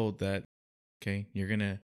literally told that, okay, you're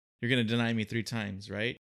gonna deny me 3 times,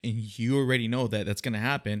 right? And you already know that that's gonna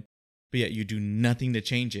happen, but yet you do nothing to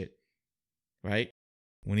change it, right?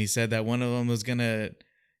 When he said that one of them was gonna,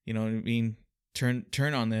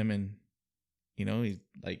 turn on them, and he's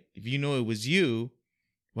like, if you know it was you,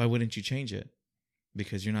 why wouldn't you change it?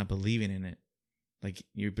 Because you're not believing in it. Like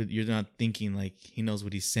you're not thinking like he knows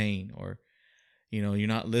what he's saying, or you're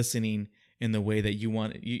not listening in the way that you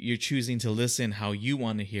want. You're choosing to listen how you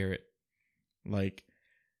want to hear it. Like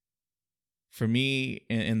for me,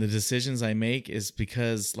 and the decisions I make is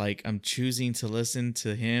because like I'm choosing to listen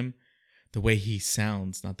to him the way he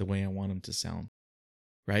sounds, not the way I want him to sound.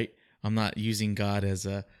 Right? I'm not using God as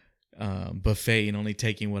a buffet and only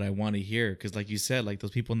taking what I want to hear. Because like you said, like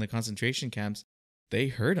those people in the concentration camps, they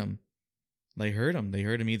heard him. They heard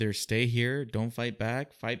him either stay here, don't fight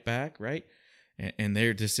back, right? And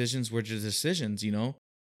their decisions were just decisions,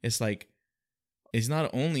 It's like, it's not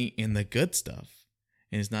only in the good stuff.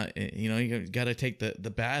 And it's not, you got to take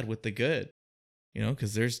the bad with the good,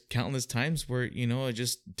 because there's countless times where, I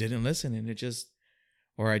just didn't listen, and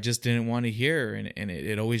or I just didn't want to hear. And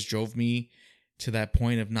it always drove me to that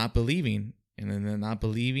point of not believing. And then the not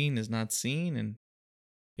believing is not seeing. And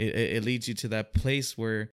it leads you to that place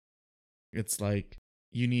where it's like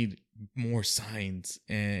you need more signs,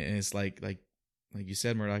 and it's like you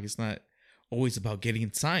said, Murdoch, it's not always about getting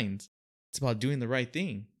signs. It's about doing the right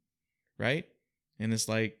thing, right? And it's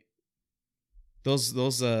like those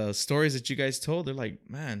stories that you guys told. They're like,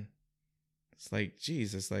 man, it's like,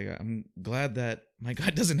 geez, it's like I'm glad that my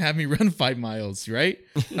God doesn't have me run 5 miles, right?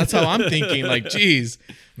 That's how I'm thinking. Like, geez,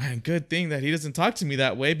 man, good thing that he doesn't talk to me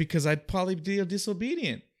that way, because I'd probably be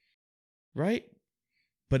disobedient, right?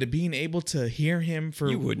 But being able to hear him for...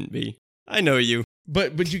 You wouldn't be. I know you.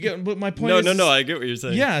 But you get... But my point is... No, I get what you're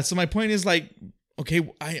saying. Yeah, so my point is like, okay,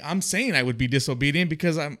 I'm saying I would be disobedient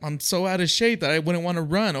because I'm so out of shape that I wouldn't want to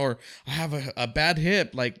run, or I have a bad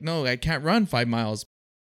hip. Like, no, I can't run 5 miles.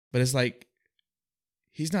 But it's like,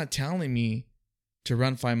 he's not telling me to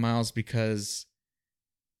run 5 miles because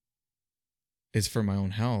it's for my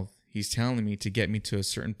own health. He's telling me to get me to a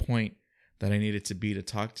certain point that I needed to be to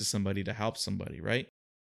talk to somebody, to help somebody, right?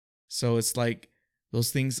 So it's like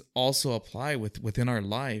those things also apply within our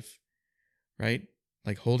life, right?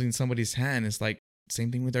 Like holding somebody's hand is like same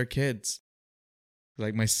thing with our kids.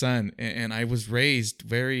 Like my son, and I was raised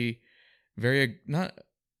very, very not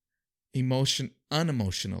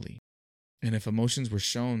unemotionally. And if emotions were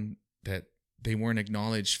shown that they weren't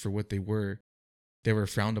acknowledged for what they were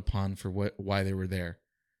frowned upon for why they were there,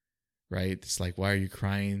 right? It's like, why are you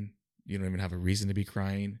crying? You don't even have a reason to be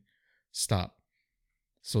crying. Stop.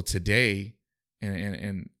 So today,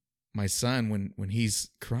 and my son, when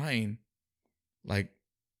he's crying, like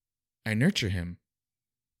I nurture him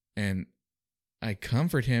and I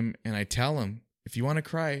comfort him, and I tell him, if you want to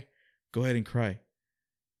cry, go ahead and cry.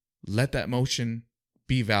 Let that emotion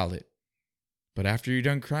be valid. But after you're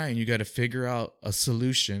done crying, you got to figure out a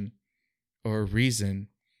solution or a reason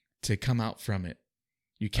to come out from it.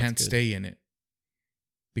 You can't stay in it.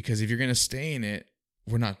 Because if you're going to stay in it,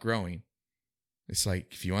 we're not growing. It's like,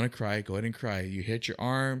 if you want to cry, go ahead and cry. You hit your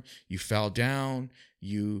arm, you fell down,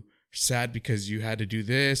 you're sad because you had to do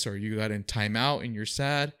this, or you got in timeout and you're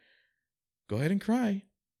sad. Go ahead and cry.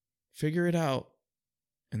 Figure it out.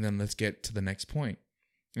 And then let's get to the next point.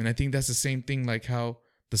 And I think that's the same thing like how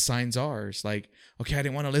the signs are. It's like, okay, I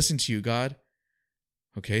didn't want to listen to you, God.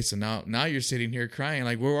 Okay, so now you're sitting here crying,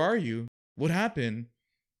 like, where are you? What happened?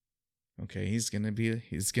 Okay, he's gonna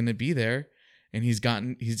be there. And he's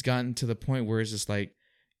gotten to the point where it's just like,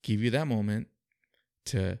 give you that moment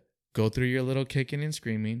to go through your little kicking and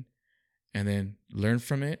screaming, and then learn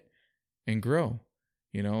from it and grow,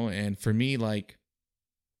 And for me, like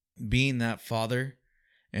being that father,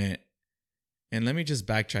 and let me just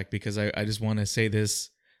backtrack because I just want to say this.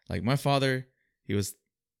 Like my father, he was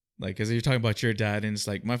like, as you're talking about your dad, and it's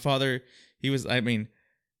like my father, he was, I mean,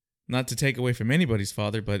 not to take away from anybody's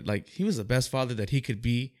father, but like he was the best father that he could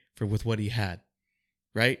be with what he had,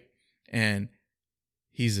 right? And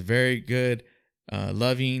he's a very good,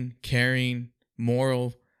 loving, caring,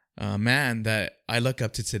 moral man that I look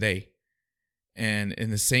up to today. And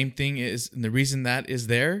the same thing is, and the reason that is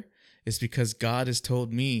there is because God has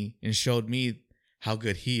told me and showed me how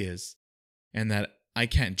good he is, and that I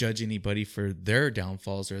can't judge anybody for their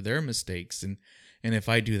downfalls or their mistakes. And if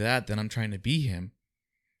I do that, then I'm trying to be him,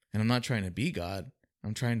 and I'm not trying to be God.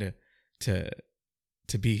 I'm trying to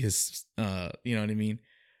to be his, you know what I mean?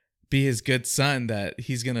 Be his good son that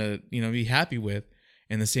he's going to, you know, be happy with.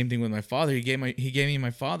 And the same thing with my father. He gave me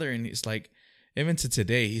my father, and it's like, even to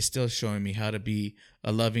today, he's still showing me how to be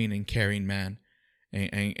a loving and caring man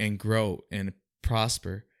and grow and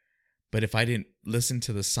prosper. But if I didn't listen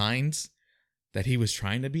to the signs that he was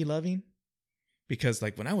trying to be loving, because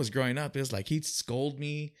like when I was growing up, it was like he'd scold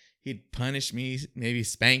me, he'd punish me, maybe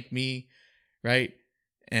spank me, right?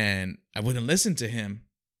 And I wouldn't listen to him.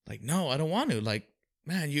 Like, no, I don't want to. Like,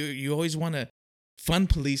 man, you always want to fun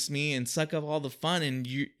police me and suck up all the fun, and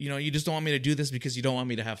you know, you just don't want me to do this because you don't want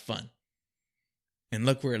me to have fun. And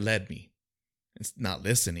look where it led me. It's not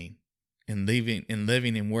listening and living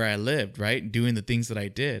in where I lived, right? Doing the things that I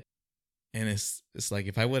did. And it's like,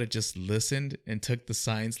 if I would have just listened and took the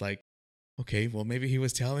signs, like, okay, well, maybe he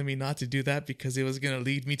was telling me not to do that because it was going to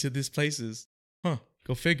lead me to these places.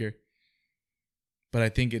 Go figure. But I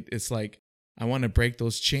think it's like, I want to break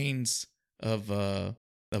those chains of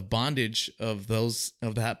bondage of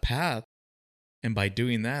that path. And by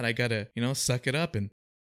doing that, I got to, you know, suck it up and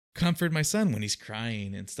comfort my son when he's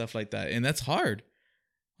crying and stuff like that. And that's hard.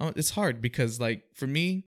 It's hard because, like, for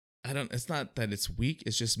me, it's not that it's weak.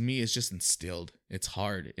 It's just me. It's just instilled. It's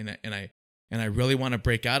hard. And I really want to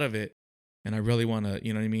break out of it. And I really want to,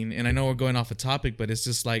 you know what I mean? And I know we're going off a topic, but it's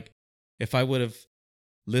just like, if I would have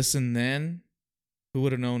listened then, who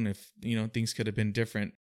would have known if, you know, things could have been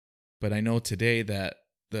different? But I know today that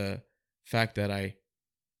the fact that I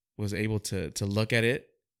was able to look at it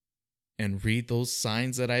and read those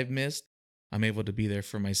signs that I've missed, I'm able to be there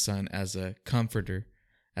for my son as a comforter,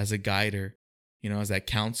 as a guider, you know, as that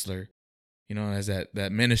counselor, you know, as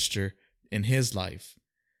that minister in his life.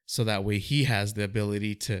 So that way he has the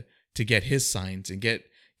ability to get his signs and get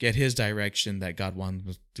his direction that God wants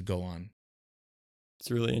him to go on. It's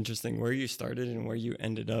really interesting where you started and where you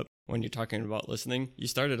ended up when you're talking about listening. You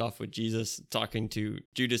started off with Jesus talking to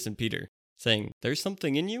Judas and Peter, saying, there's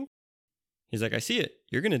something in you. He's like, I see it.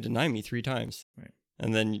 You're going to deny me 3 times. Right.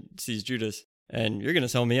 And then he sees Judas, and you're going to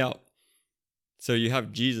sell me out. So you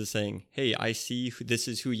have Jesus saying, hey, I see this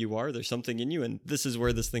is who you are. There's something in you, and this is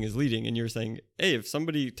where this thing is leading. And you're saying, hey, if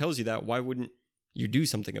somebody tells you that, why wouldn't you do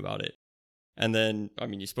something about it? And then, I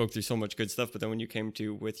mean, you spoke through so much good stuff, but then when you came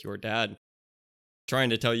to with your dad, trying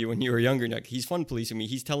to tell you when you were younger, like, he's fun policing me.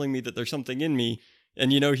 He's telling me that there's something in me.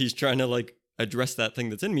 And, you know, he's trying to, like, address that thing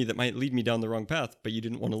that's in me that might lead me down the wrong path, but you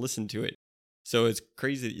didn't want to listen to it. So it's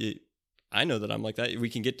crazy. I know that I'm like that.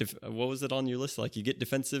 We can get, what was it on your list? Like, you get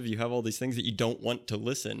defensive. You have all these things that you don't want to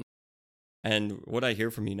listen. And what I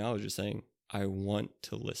hear from you now is just saying, I want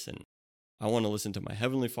to listen. I want to listen to my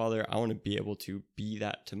Heavenly Father. I want to be able to be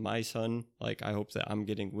that to my son. Like, I hope that I'm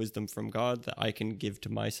getting wisdom from God that I can give to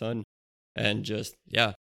my son. And just,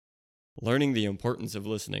 yeah, learning the importance of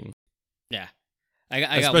listening. Yeah.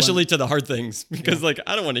 Especially to the hard things, because like,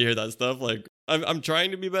 I don't want to hear that stuff. Like, I'm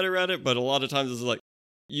trying to be better at it, but a lot of times it's like,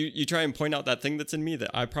 you try and point out that thing that's in me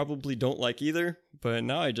that I probably don't like either, but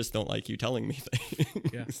now I just don't like you telling me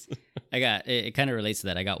things. Yeah. It kind of relates to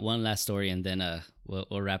that. I got one last story, and then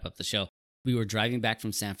we'll wrap up the show. We were driving back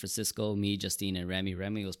from San Francisco, me, Justine, and Remy.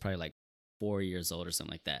 Remy was probably like 4 years old or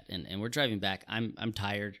something like that. And we're driving back. I'm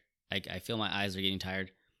tired. I feel my eyes are getting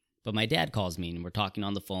tired. But my dad calls me, and we're talking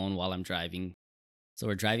on the phone while I'm driving. So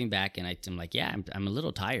we're driving back, and I'm like, yeah, I'm a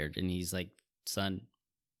little tired. And he's like, son,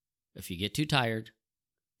 if you get too tired,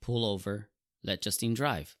 pull over, let Justine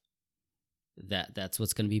drive. That's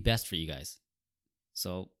what's going to be best for you guys.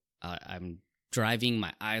 So I'm driving.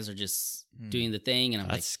 My eyes are just doing the thing. And I'm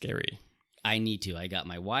That's scary. I need to. I got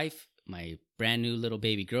my wife, my brand new little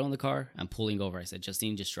baby girl in the car. I'm pulling over. I said,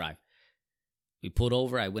 Justine, just drive. We pulled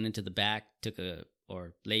over. I went into the back,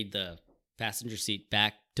 laid the passenger seat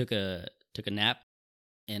back, took a nap.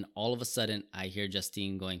 And all of a sudden, I hear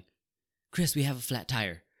Justine going, Chris, we have a flat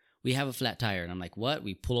tire. We have a flat tire. And I'm like, what?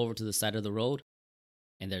 We pull over to the side of the road,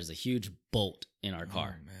 and there's a huge bolt in our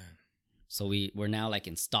car. Oh, man. So we're now like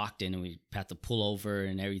in Stockton, and we have to pull over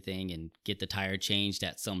and everything and get the tire changed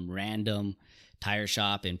at some random tire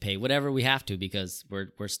shop and pay whatever we have to because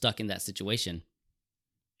we're stuck in that situation.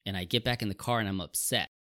 And I get back in the car, and I'm upset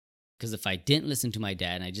because if I didn't listen to my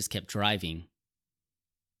dad and I just kept driving,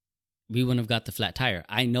 we wouldn't have got the flat tire.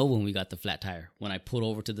 I know when we got the flat tire, when I pulled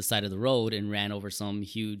over to the side of the road and ran over some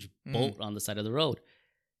huge bolt on the side of the road.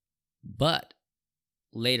 But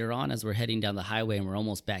later on, as we're heading down the highway and we're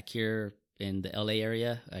almost back here in the LA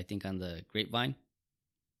area, I think on the Grapevine,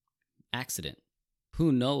 accident.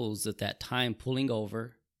 Who knows that time pulling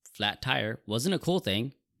over, flat tire, wasn't a cool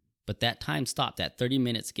thing, but that time stopped, that 30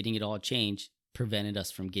 minutes getting it all changed, prevented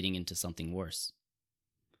us from getting into something worse.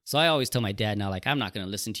 So I always tell my dad now, like, I'm not going to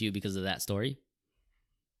listen to you because of that story.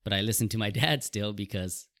 but I listen to my dad still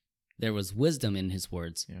because there was wisdom in his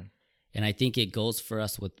words. Yeah. And I think it goes for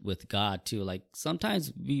us with God too. Like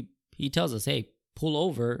sometimes he tells us, hey, pull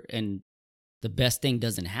over, and the best thing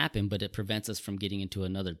doesn't happen, but it prevents us from getting into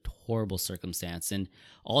another horrible circumstance. And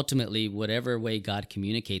ultimately, whatever way God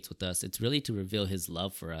communicates with us, it's really to reveal his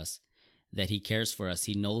love for us, that he cares for us.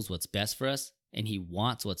 He knows what's best for us, and he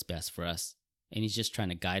wants what's best for us. And he's just trying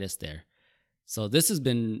to guide us there. So this has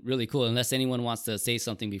been really cool. Unless anyone wants to say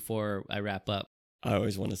something before I wrap up. I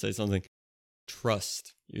always want to say something.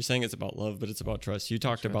 Trust. You're saying it's about love, but it's about trust. You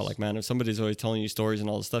talked about, like, man, if somebody's always telling you stories and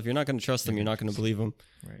all this stuff, you're not going to trust them. You're not going to believe them.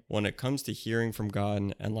 Right. When it comes to hearing from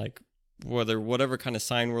God and like whatever kind of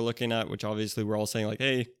sign we're looking at, which obviously we're all saying like,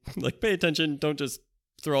 hey, like pay attention. Don't just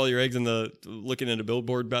throw all your eggs in the looking at a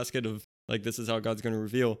billboard basket of like, this is how God's going to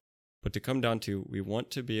reveal. But to come down to, we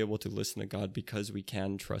want to be able to listen to God because we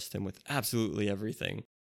can trust him with absolutely everything.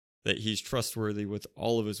 That he's trustworthy with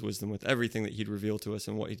all of his wisdom, with everything that he'd reveal to us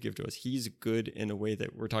and what he'd give to us. He's good in a way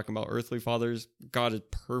that we're talking about earthly fathers. God is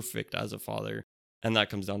perfect as a father. And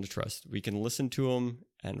that comes down to trust. We can listen to him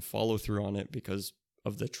and follow through on it because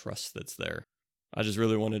of the trust that's there. I just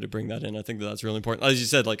really wanted to bring that in. I think that's really important. As you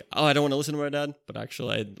said, like, oh, I don't want to listen to my dad. But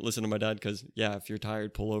actually, I'd listen to my dad because, yeah, if you're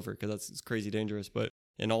tired, pull over because it's crazy dangerous. But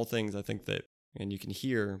in all things, I think that, and you can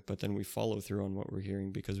hear, but then we follow through on what we're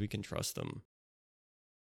hearing because we can trust them.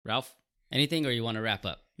 Ralph, anything, or you want to wrap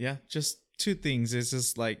up? Yeah, just two things. It's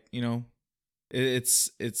just like,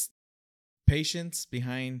 it's patience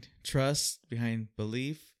behind trust, behind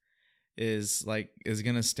belief is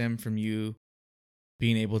going to stem from you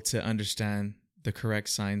being able to understand the correct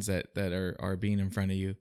signs that are being in front of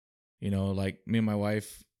you. Like me and my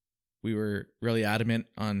wife, we were really adamant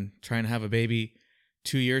on trying to have a baby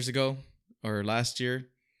 2 years ago or last year.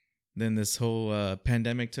 Then this whole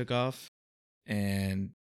pandemic took off, and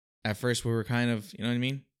at first we were kind of,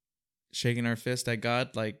 shaking our fist at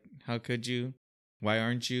God, like, how could you? Why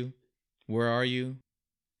aren't you? Where are you?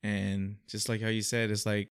 And just like how you said, it's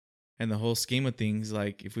like, in the whole scheme of things,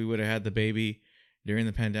 like, if we would have had the baby during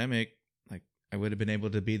the pandemic, like, I would have been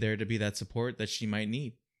able to be there to be that support that she might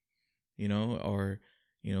need, or,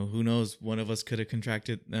 who knows, one of us could have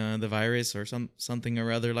contracted the virus or something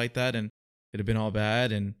or other like that, and it'd have been all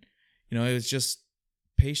bad. And, it was just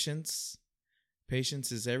patience.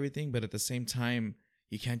 Patience is everything, but at the same time,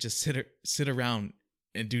 you can't just sit around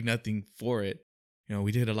and do nothing for it.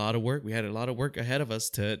 We did a lot of work. We had a lot of work ahead of us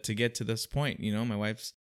to get to this point. My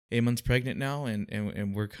wife's 8 months pregnant now,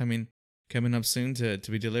 and we're coming up soon to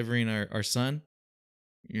be delivering our son.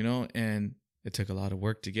 And it took a lot of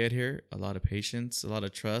work to get here, a lot of patience, a lot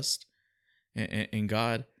of trust in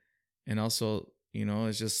God, and also,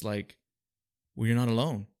 it's just like, well, you're not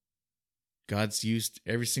alone. God's used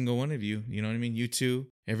every single one of you, you know what I mean? You too,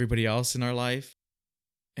 everybody else in our life.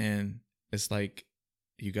 And it's like,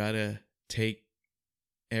 you got to take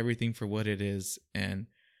everything for what it is. And,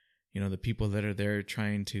 the people that are there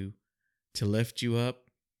trying to lift you up,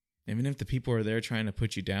 even if the people are there trying to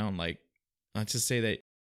put you down, like, not to say that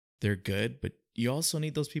they're good, but you also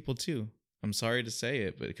need those people too. I'm sorry to say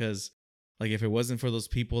it, but because, like, if it wasn't for those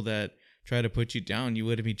people that try to put you down, you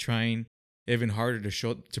would be trying even harder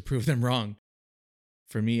to prove them wrong.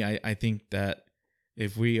 For me, I think that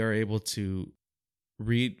if we are able to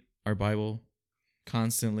read our Bible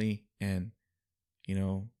constantly and,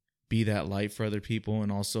 be that light for other people,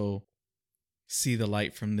 and also see the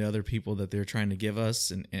light from the other people that they're trying to give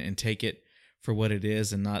us, and take it for what it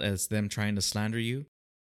is and not as them trying to slander you.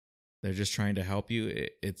 They're just trying to help you.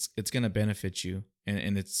 It's going to benefit you.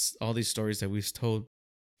 And it's all these stories that we've told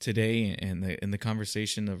today, and in the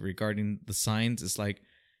conversation of regarding the signs. It's like,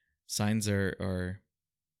 signs are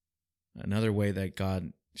another way that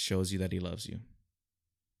God shows you that he loves you.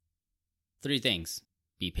 3 things: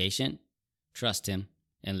 be patient, trust him,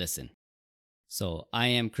 and listen. So I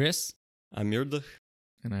am Chris. I'm Yurdlich.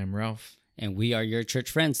 And I'm Ralph. And we are your church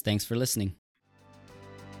friends. Thanks for listening.